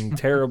of being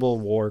terrible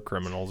war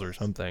criminals or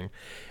something.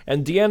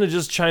 And Deanna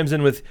just chimes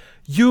in with,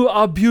 "You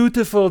are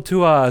beautiful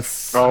to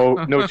us."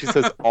 Oh, no, she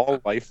says,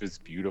 "All life is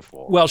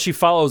beautiful." Well, she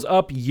follows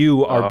up,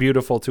 "You are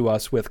beautiful to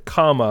us," with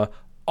comma,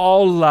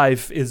 "All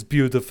life is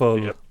beautiful."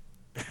 Yep.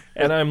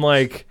 And I'm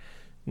like,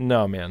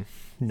 no, man.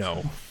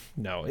 No.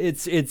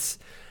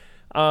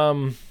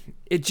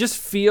 It just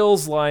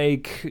feels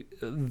like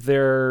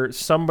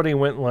somebody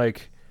went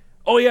like,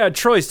 "Oh yeah,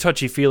 Troy's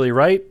touchy-feely,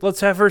 right?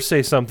 Let's have her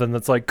say something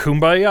that's like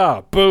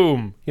kumbaya,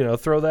 boom."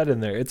 Throw that in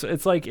there. It's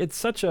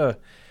such a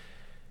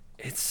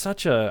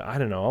I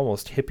don't know,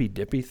 almost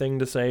hippy-dippy thing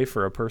to say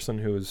for a person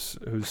who's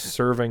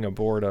serving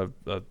aboard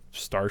a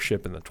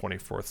starship in the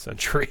 24th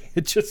century.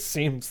 It just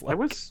seems like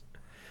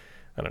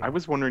I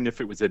was wondering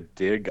if it was a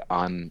dig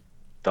on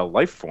the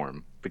life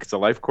form, because the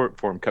life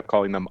form kept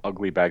calling them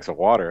ugly bags of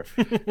water.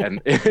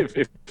 And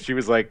if she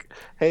was like,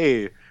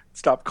 "Hey,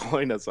 stop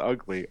calling us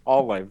ugly.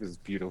 All life is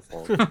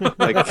beautiful."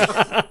 Like,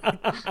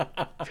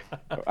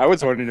 I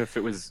was wondering if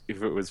it was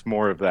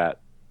more of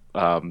that,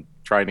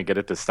 trying to get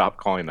it to stop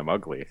calling them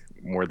ugly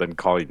more than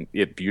calling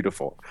it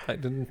beautiful. It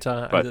didn't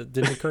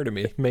occur to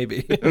me.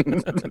 Maybe.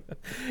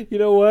 You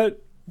know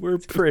what? We're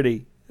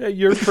pretty. Hey,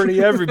 you're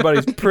pretty.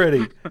 Everybody's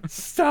pretty.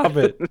 Stop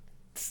it.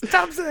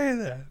 Stop saying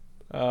that.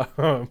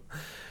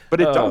 But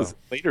it does.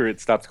 Later,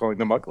 it stops calling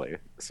them ugly.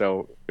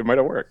 So it might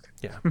have worked.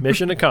 Yeah.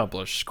 Mission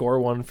accomplished. Score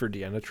 1 for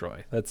Deanna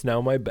Troi. That's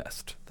now my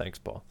best. Thanks,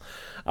 Paul.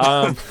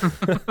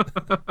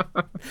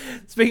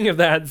 Speaking of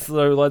that,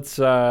 so let's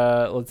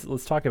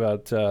talk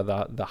about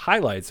the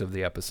highlights of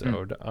the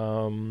episode.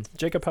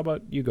 Jacob, how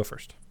about you go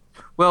first?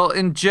 Well,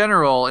 in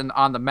general, and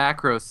on the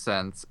macro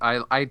sense,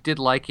 I did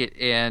like it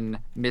in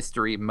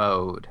mystery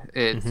mode.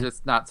 It's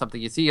just not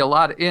something you see a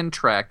lot in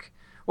Trek.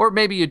 Or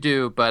maybe you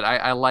do, but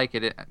I like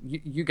it.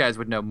 You guys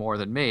would know more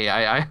than me.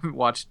 I haven't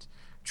watched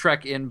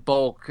Trek in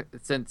bulk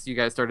since you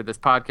guys started this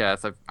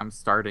podcast. I'm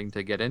starting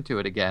to get into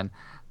it again.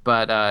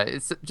 But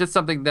it's just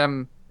something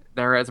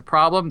there has a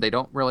problem. They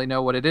don't really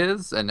know what it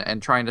is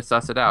and trying to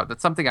suss it out.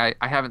 That's something I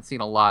haven't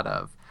seen a lot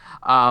of.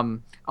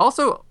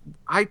 Also,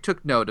 I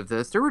took note of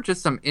this. There were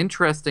just some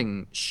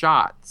interesting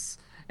shots.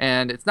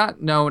 And it's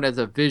not known as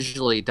a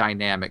visually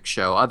dynamic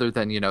show other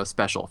than,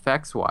 special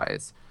effects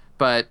wise.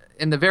 But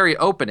in the very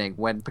opening,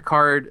 when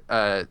Picard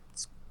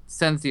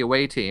sends the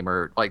away team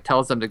or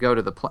tells them to go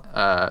to the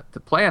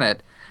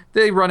planet,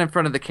 they run in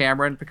front of the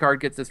camera and Picard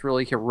gets this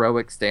really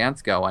heroic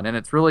stance going, and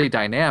it's really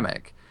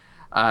dynamic.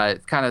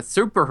 It's kind of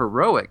super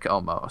heroic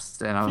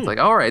almost, and I was like,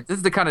 all right, this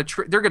is the kind of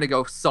they're going to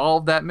go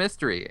solve that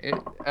mystery.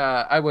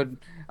 I would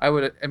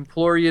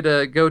implore you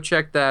to go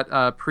check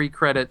that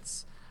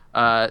pre-credits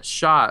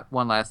shot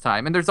one last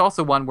time. And there's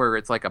also one where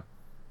it's like a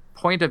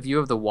point of view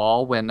of the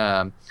wall when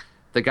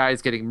the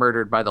guy's getting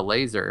murdered by the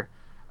laser.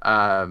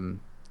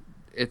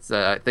 It's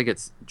I think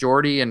it's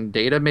Geordi and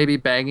Data maybe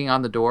banging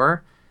on the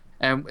door,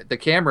 and the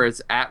camera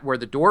is at where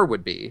the door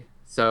would be.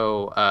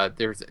 So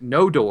there's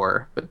no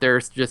door, but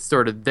there's just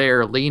sort of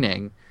there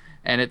leaning,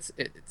 and it's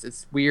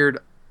this weird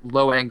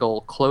low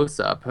angle close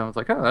up. And I was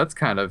like, oh, that's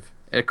kind of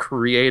a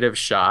creative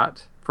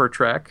shot for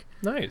Trek.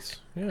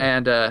 Nice.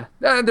 Yeah.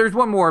 And there's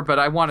one more, but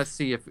I want to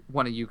see if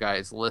one of you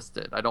guys list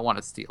it. I don't want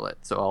to steal it,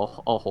 so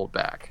I'll hold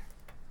back.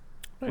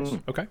 Nice.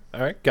 Okay.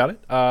 All right. Got it.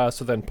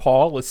 So then,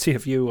 Paul, let's see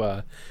if you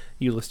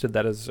listed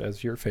that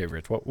as your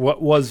favorite. What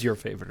was your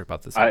favorite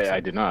about this episode? I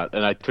did not,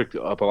 and I took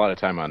up a lot of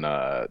time on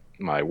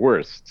my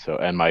worst. So,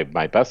 and my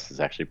best is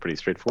actually pretty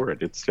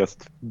straightforward. It's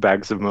just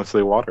bags of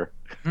mostly water.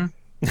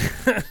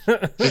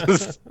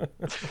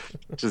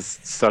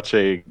 just such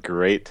a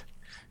great.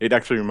 It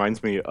actually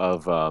reminds me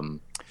of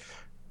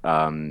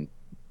the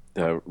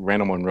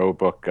Randall Munro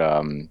book.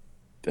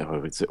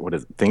 What is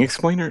it? Thing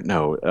Explainer?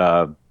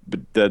 No.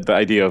 But the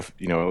idea of,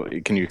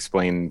 can you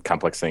explain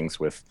complex things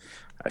with,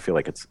 I feel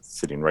like it's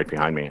sitting right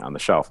behind me on the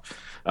shelf,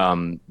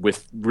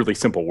 with really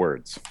simple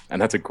words.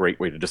 And that's a great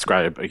way to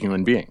describe a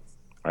human being,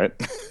 right?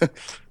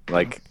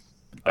 Like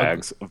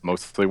bags of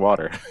mostly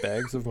water.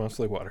 Bags of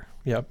mostly water.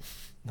 Yep.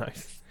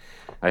 Nice.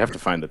 I have to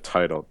find the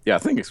title. Yeah,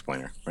 Thing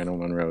Explainer. Randall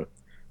Munro,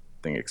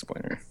 Thing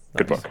Explainer.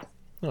 Good book.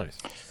 Nice.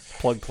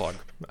 Plug.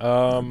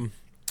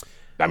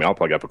 I mean, I'll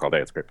plug Epic all day.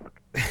 It's a great book.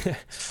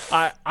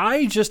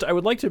 I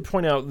would like to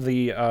point out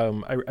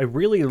I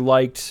really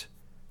liked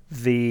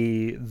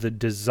the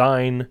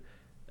design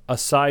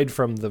aside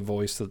from the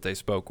voice that they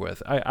spoke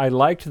with. I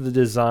liked the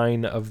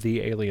design of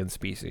the alien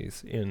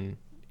species in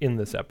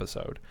this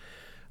episode.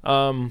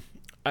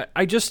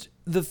 I just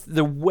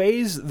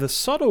the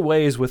subtle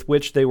ways with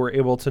which they were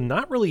able to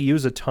not really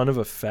use a ton of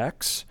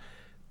effects,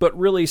 but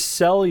really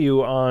sell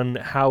you on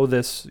how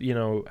this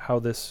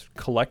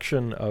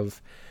collection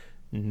of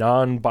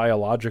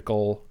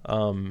non-biological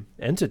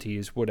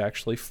entities would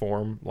actually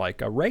form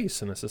like a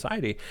race in a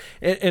society.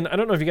 And I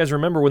don't know if you guys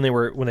remember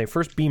when they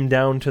first beamed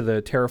down to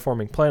the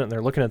terraforming planet and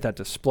they're looking at that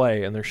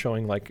display and they're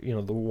showing like,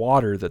 the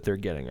water that they're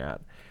getting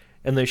at.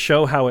 And they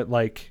show how it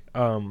like,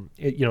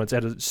 it's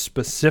at a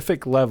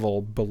specific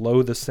level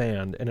below the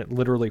sand and it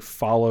literally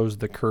follows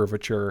the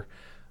curvature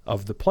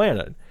of the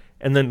planet.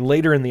 And then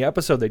later in the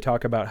episode, they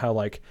talk about how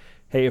like,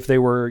 hey, if they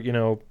were,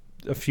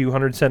 a few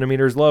hundred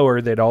centimeters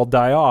lower, they'd all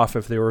die off.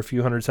 If they were a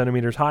few hundred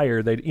centimeters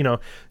higher, they'd,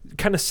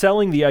 kind of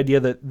selling the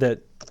idea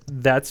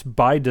that's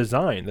by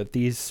design, that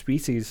these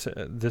species,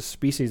 this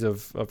species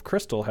of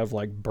crystal have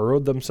like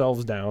burrowed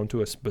themselves down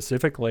to a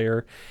specific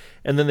layer.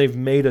 And then they've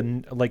made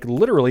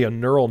literally a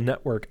neural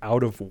network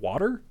out of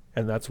water.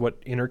 And that's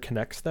what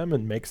interconnects them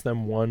and makes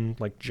them one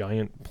like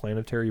giant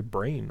planetary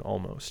brain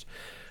almost.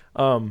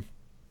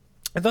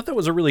 I thought that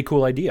was a really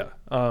cool idea,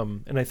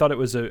 and I thought it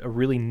was a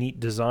really neat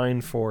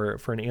design for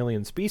an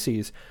alien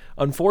species.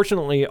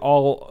 Unfortunately,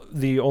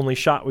 the only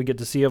shot we get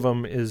to see of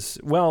them is,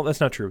 well,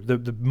 that's not true.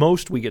 The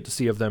most we get to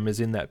see of them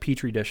is in that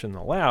petri dish in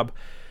the lab,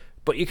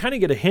 but you kind of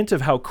get a hint of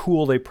how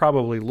cool they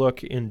probably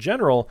look in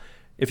general.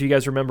 If you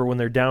guys remember when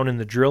they're down in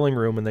the drilling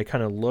room and they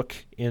kind of look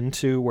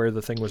into where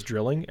the thing was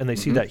drilling, and they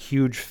see that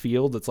huge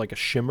field that's like a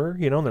shimmer,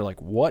 and they're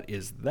like, what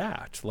is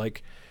that?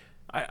 Like,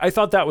 I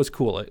thought that was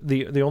cool.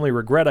 The only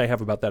regret I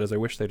have about that is I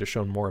wish they'd have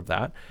shown more of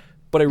that.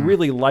 But I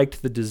really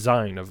liked the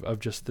design of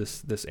just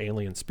this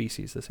alien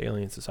species, this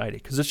alien society,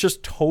 because it's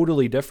just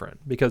totally different.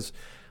 Because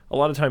a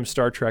lot of times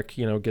Star Trek,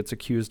 gets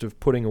accused of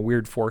putting a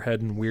weird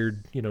forehead and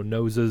weird,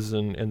 noses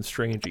and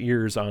strange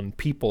ears on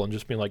people and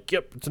just being like,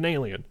 yep, it's an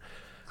alien.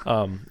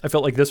 I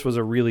felt like this was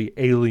a really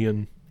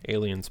alien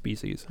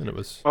species, and it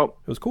was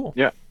cool.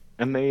 Yeah,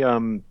 and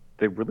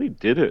they really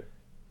did it.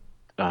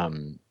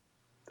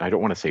 I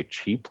don't want to say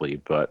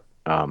cheaply, but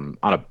on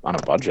a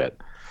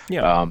budget.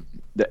 Yeah.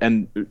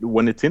 And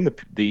when it's in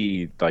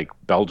the like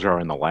bell jar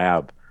in the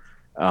lab,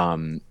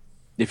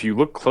 if you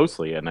look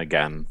closely, and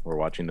again, we're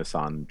watching this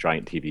on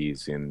giant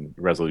TVs in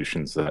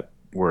resolutions that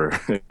were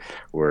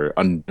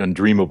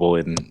undreamable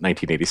in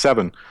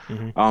 1987.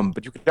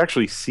 But you could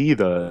actually see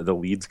the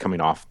leads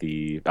coming off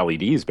the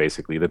LEDs,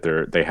 basically,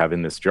 that they have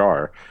in this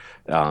jar,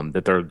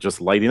 that they're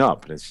just lighting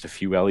up, and it's just a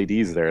few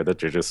LEDs there that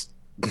they're just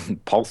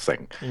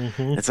pulsing.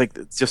 It's like,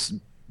 it's just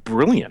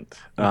brilliant.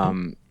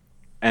 And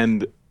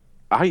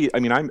I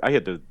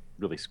had to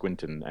really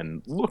squint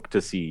and look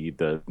to see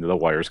the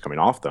wires coming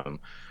off them.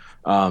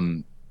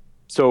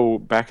 So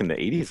back in the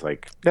 80s,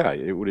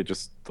 it would have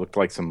just looked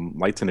like some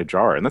lights in a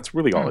jar, and that's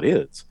really all it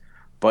is.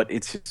 But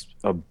it's just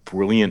a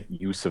brilliant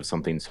use of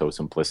something so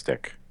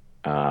simplistic,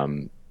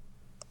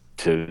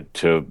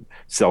 to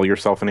sell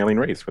yourself an alien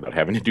race without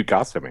having to do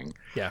costuming.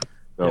 Yeah.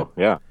 So,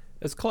 yeah.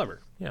 It's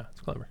clever. Yeah,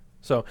 it's clever.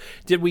 So,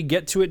 did we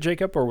get to it,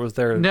 Jacob, or was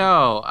there?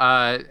 No,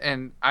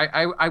 and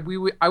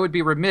I would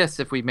be remiss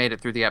if we made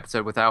it through the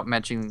episode without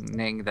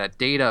mentioning that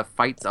Data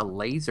fights a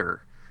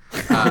laser.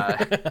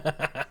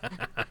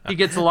 He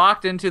gets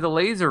locked into the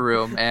laser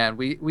room, and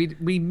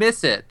we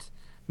miss it.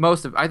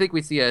 I think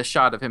we see a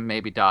shot of him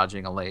maybe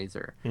dodging a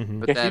laser,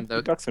 but then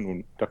he ducks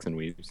and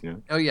weaves. Yeah.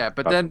 Oh yeah,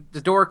 but then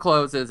the door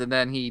closes, and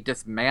then he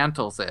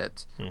dismantles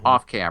it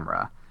off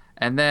camera.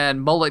 And then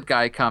Mullet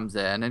Guy comes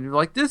in, and you're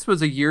like, this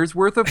was a year's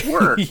worth of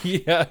work.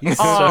 Yeah.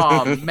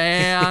 Oh,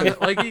 man.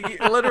 Like,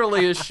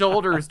 literally his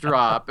shoulders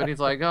drop, and he's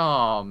like,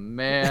 oh,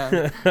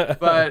 man.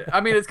 But,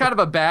 I mean, it's kind of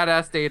a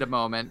badass Data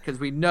moment, because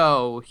we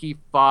know he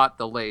fought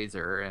the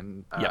laser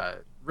and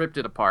ripped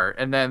it apart.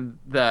 And then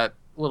that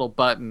little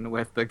button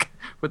with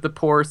the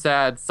poor,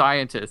 sad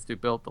scientist who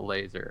built the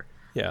laser.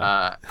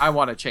 Yeah. I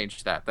want to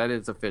change that. That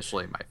is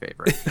officially my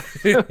favorite.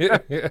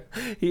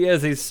 He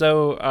is. He's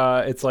so,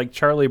 it's like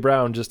Charlie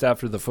Brown just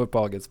after the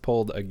football gets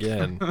pulled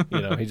again.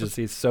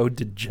 He's so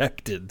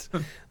dejected.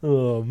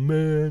 Oh,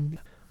 man.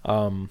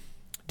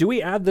 Do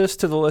we add this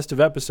to the list of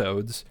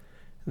episodes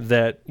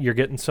that you're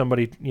getting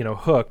somebody,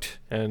 hooked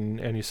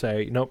and you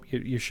say, nope,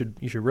 you should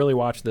really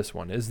watch this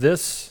one? Does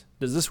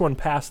this one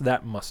pass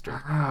that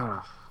muster?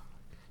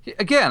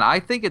 Again,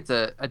 I think it's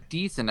a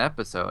decent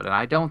episode, and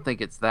I don't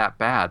think it's that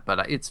bad,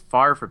 but it's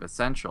far from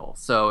essential.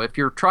 So if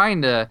you're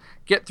trying to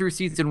get through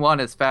season 1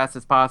 as fast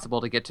as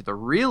possible to get to the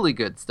really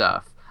good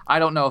stuff, I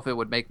don't know if it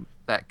would make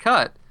that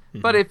cut.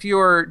 But if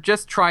you're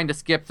just trying to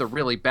skip the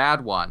really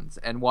bad ones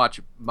and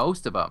watch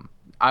most of them,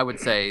 I would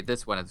say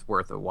this one is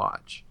worth a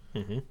watch.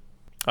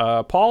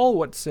 Paul,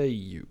 what say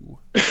you?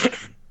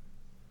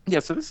 Yeah,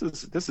 so this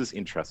is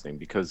interesting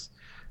because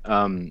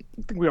I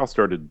think we all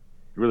started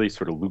really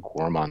sort of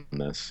lukewarm on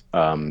this.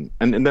 And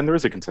then there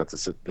is a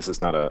consensus that this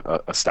is not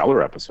a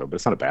stellar episode, but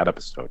it's not a bad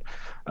episode.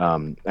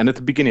 And at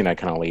the beginning, I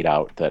kind of laid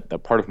out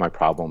that part of my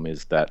problem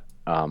is that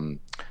I'm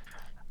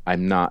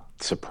not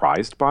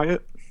surprised by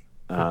it.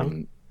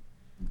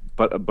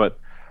 But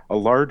a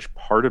large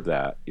part of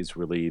that is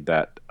really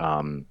that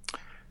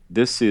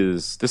this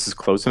is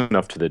close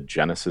enough to the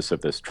genesis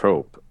of this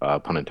trope,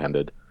 pun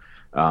intended,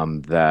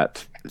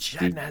 that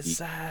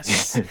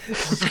Genesis.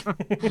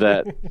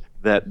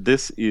 that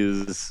this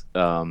is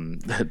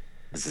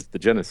the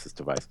Genesis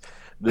device.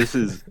 This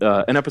is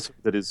an episode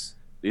that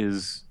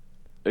is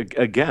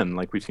again,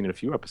 like we've seen in a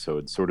few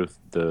episodes, sort of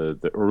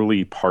the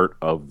early part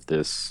of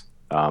this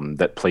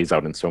that plays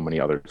out in so many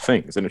other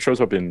things, and it shows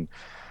up in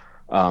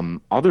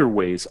other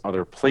ways,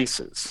 other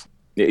places.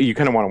 You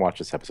kind of want to watch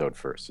this episode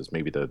first, is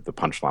maybe the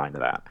punchline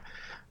of that,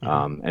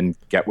 and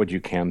get what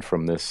you can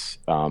from this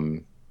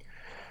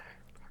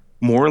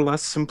more or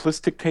less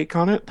simplistic take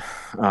on it.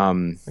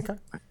 Okay.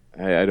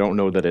 I don't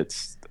know that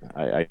it's.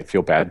 I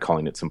feel bad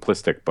calling it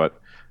simplistic, but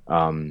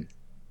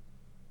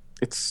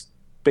it's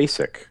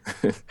basic,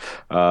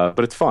 but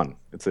it's fun.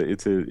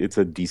 It's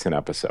a decent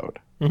episode,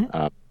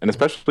 and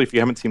especially if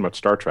you haven't seen much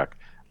Star Trek,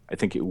 I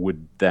think it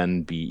would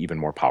then be even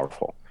more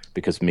powerful,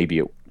 because maybe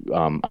you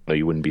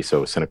wouldn't be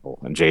so cynical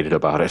and jaded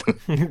about it.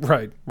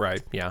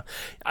 Right. Yeah,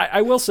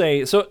 I will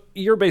say. So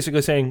you're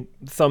basically saying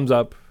thumbs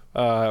up,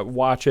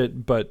 watch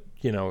it, but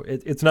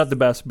it's not the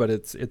best, but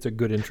it's a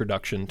good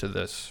introduction to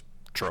this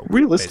trope.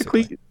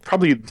 Realistically, basically.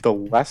 probably the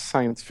less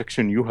science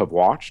fiction you have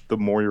watched, the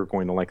more you're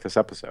going to like this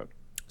episode.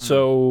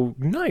 So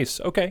nice.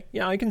 Okay.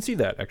 Yeah, I can see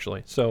that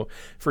actually. So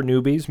for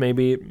newbies,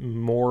 maybe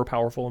more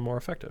powerful and more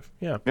effective.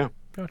 Yeah.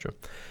 Gotcha.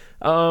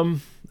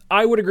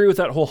 I would agree with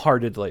that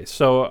wholeheartedly.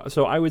 So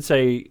I would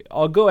say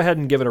I'll go ahead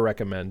and give it a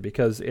recommend,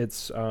 because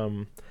it's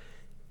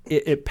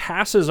it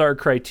passes our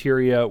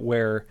criteria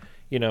where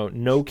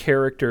no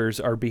characters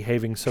are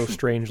behaving so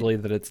strangely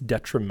that it's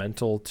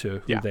detrimental to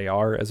who they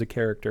are as a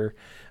character.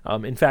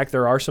 In fact,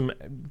 there are some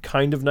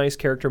kind of nice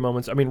character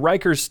moments. I mean,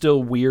 Riker's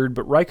still weird,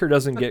 but Riker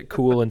doesn't get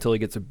cool until he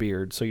gets a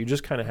beard. So you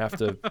just kind of have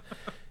to,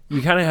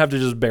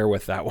 just bear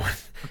with that one.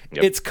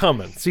 Yep. It's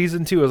coming.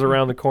 Season 2 is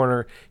around the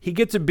corner. He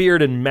gets a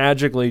beard and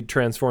magically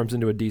transforms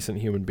into a decent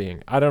human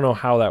being. I don't know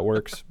how that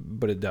works,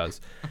 but it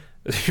does.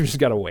 You just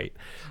got to wait.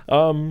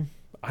 I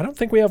don't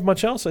think we have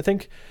much else. I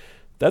think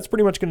that's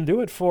pretty much going to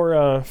do it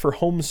for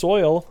Home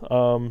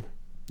Soil.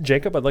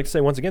 Jacob, I'd like to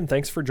say once again,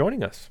 thanks for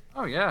joining us.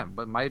 Oh, yeah,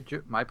 but my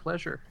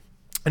pleasure.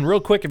 And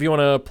real quick, if you want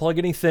to plug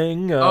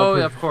anything.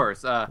 Of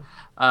course.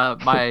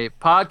 My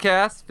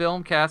podcast,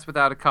 Filmcast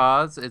Without a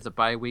Cause, is a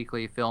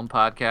bi-weekly film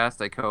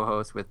podcast I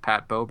co-host with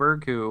Pat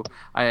Boberg, who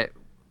I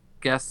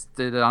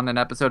guested on an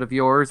episode of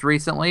yours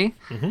recently.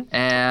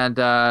 And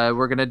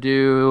we're going to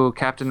do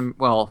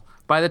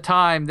by the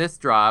time this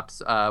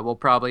drops, we'll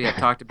probably have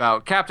talked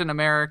about Captain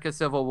America,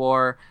 Civil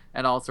War,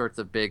 and all sorts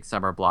of big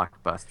summer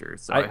blockbusters.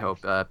 So I hope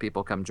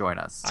people come join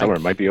us. Summer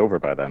might be over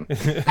by then.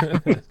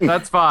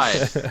 That's fine.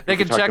 They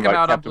can check them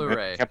out on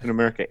Blu-ray. Captain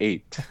America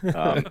 8.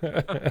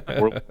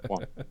 World War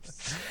I.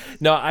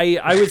 No,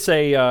 I would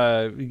say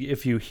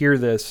if you hear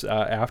this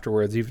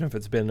afterwards, even if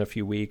it's been a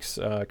few weeks,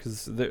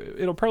 because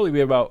it'll probably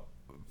be about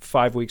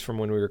 5 weeks from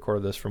when we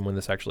record this, from when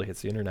this actually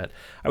hits the internet,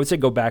 I would say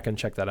go back and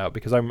check that out,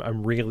 because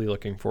I'm really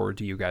looking forward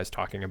to you guys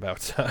talking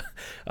about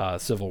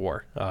Civil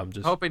War.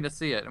 Just hoping to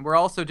see it. And we're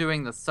also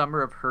doing the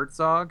Summer of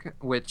Herzog,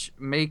 which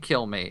may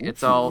kill me.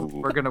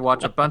 We're going to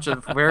watch a bunch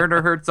of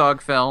Werner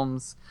Herzog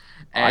films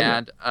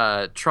and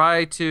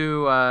try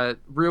to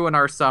ruin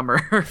our summer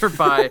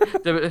by.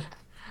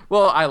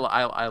 Well,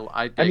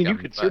 I mean,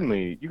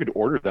 you could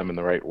order them in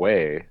the right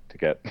way to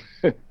get.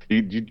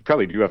 you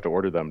probably do have to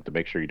order them to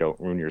make sure you don't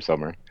ruin your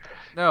summer.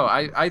 No,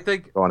 I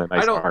think go on a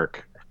nice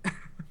arc.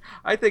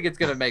 I think it's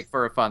going to make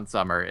for a fun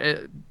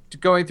summer.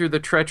 Going through the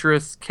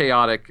treacherous,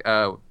 chaotic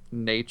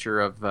nature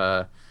of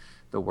the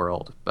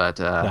world, but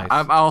nice.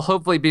 I'll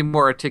hopefully be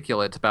more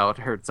articulate about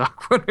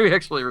Herzog when we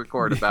actually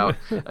record about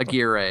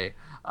Aguirre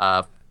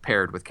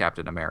paired with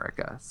Captain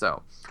America.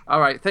 So, all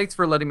right, thanks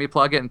for letting me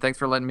plug it, and thanks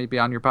for letting me be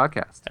on your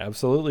podcast.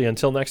 Absolutely.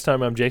 Until next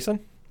time, I'm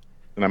Jason.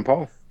 And I'm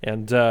Paul.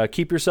 And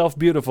keep yourself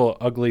beautiful,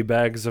 ugly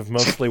bags of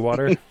mostly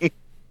water.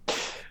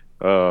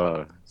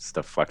 Just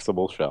a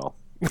flexible shell.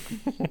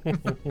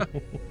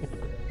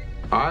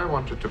 I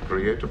wanted to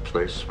create a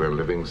place where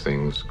living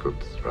things could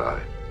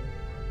thrive.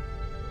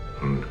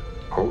 And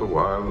all the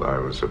while, I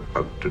was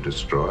about to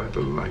destroy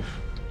the life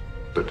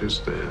that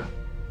is there.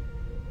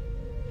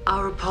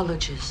 Our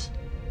apologies.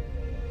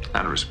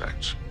 And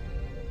respects.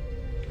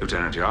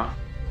 Lieutenant Yar?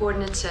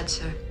 Coordinates set,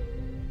 sir.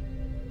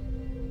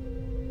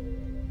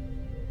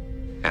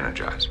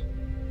 Energize.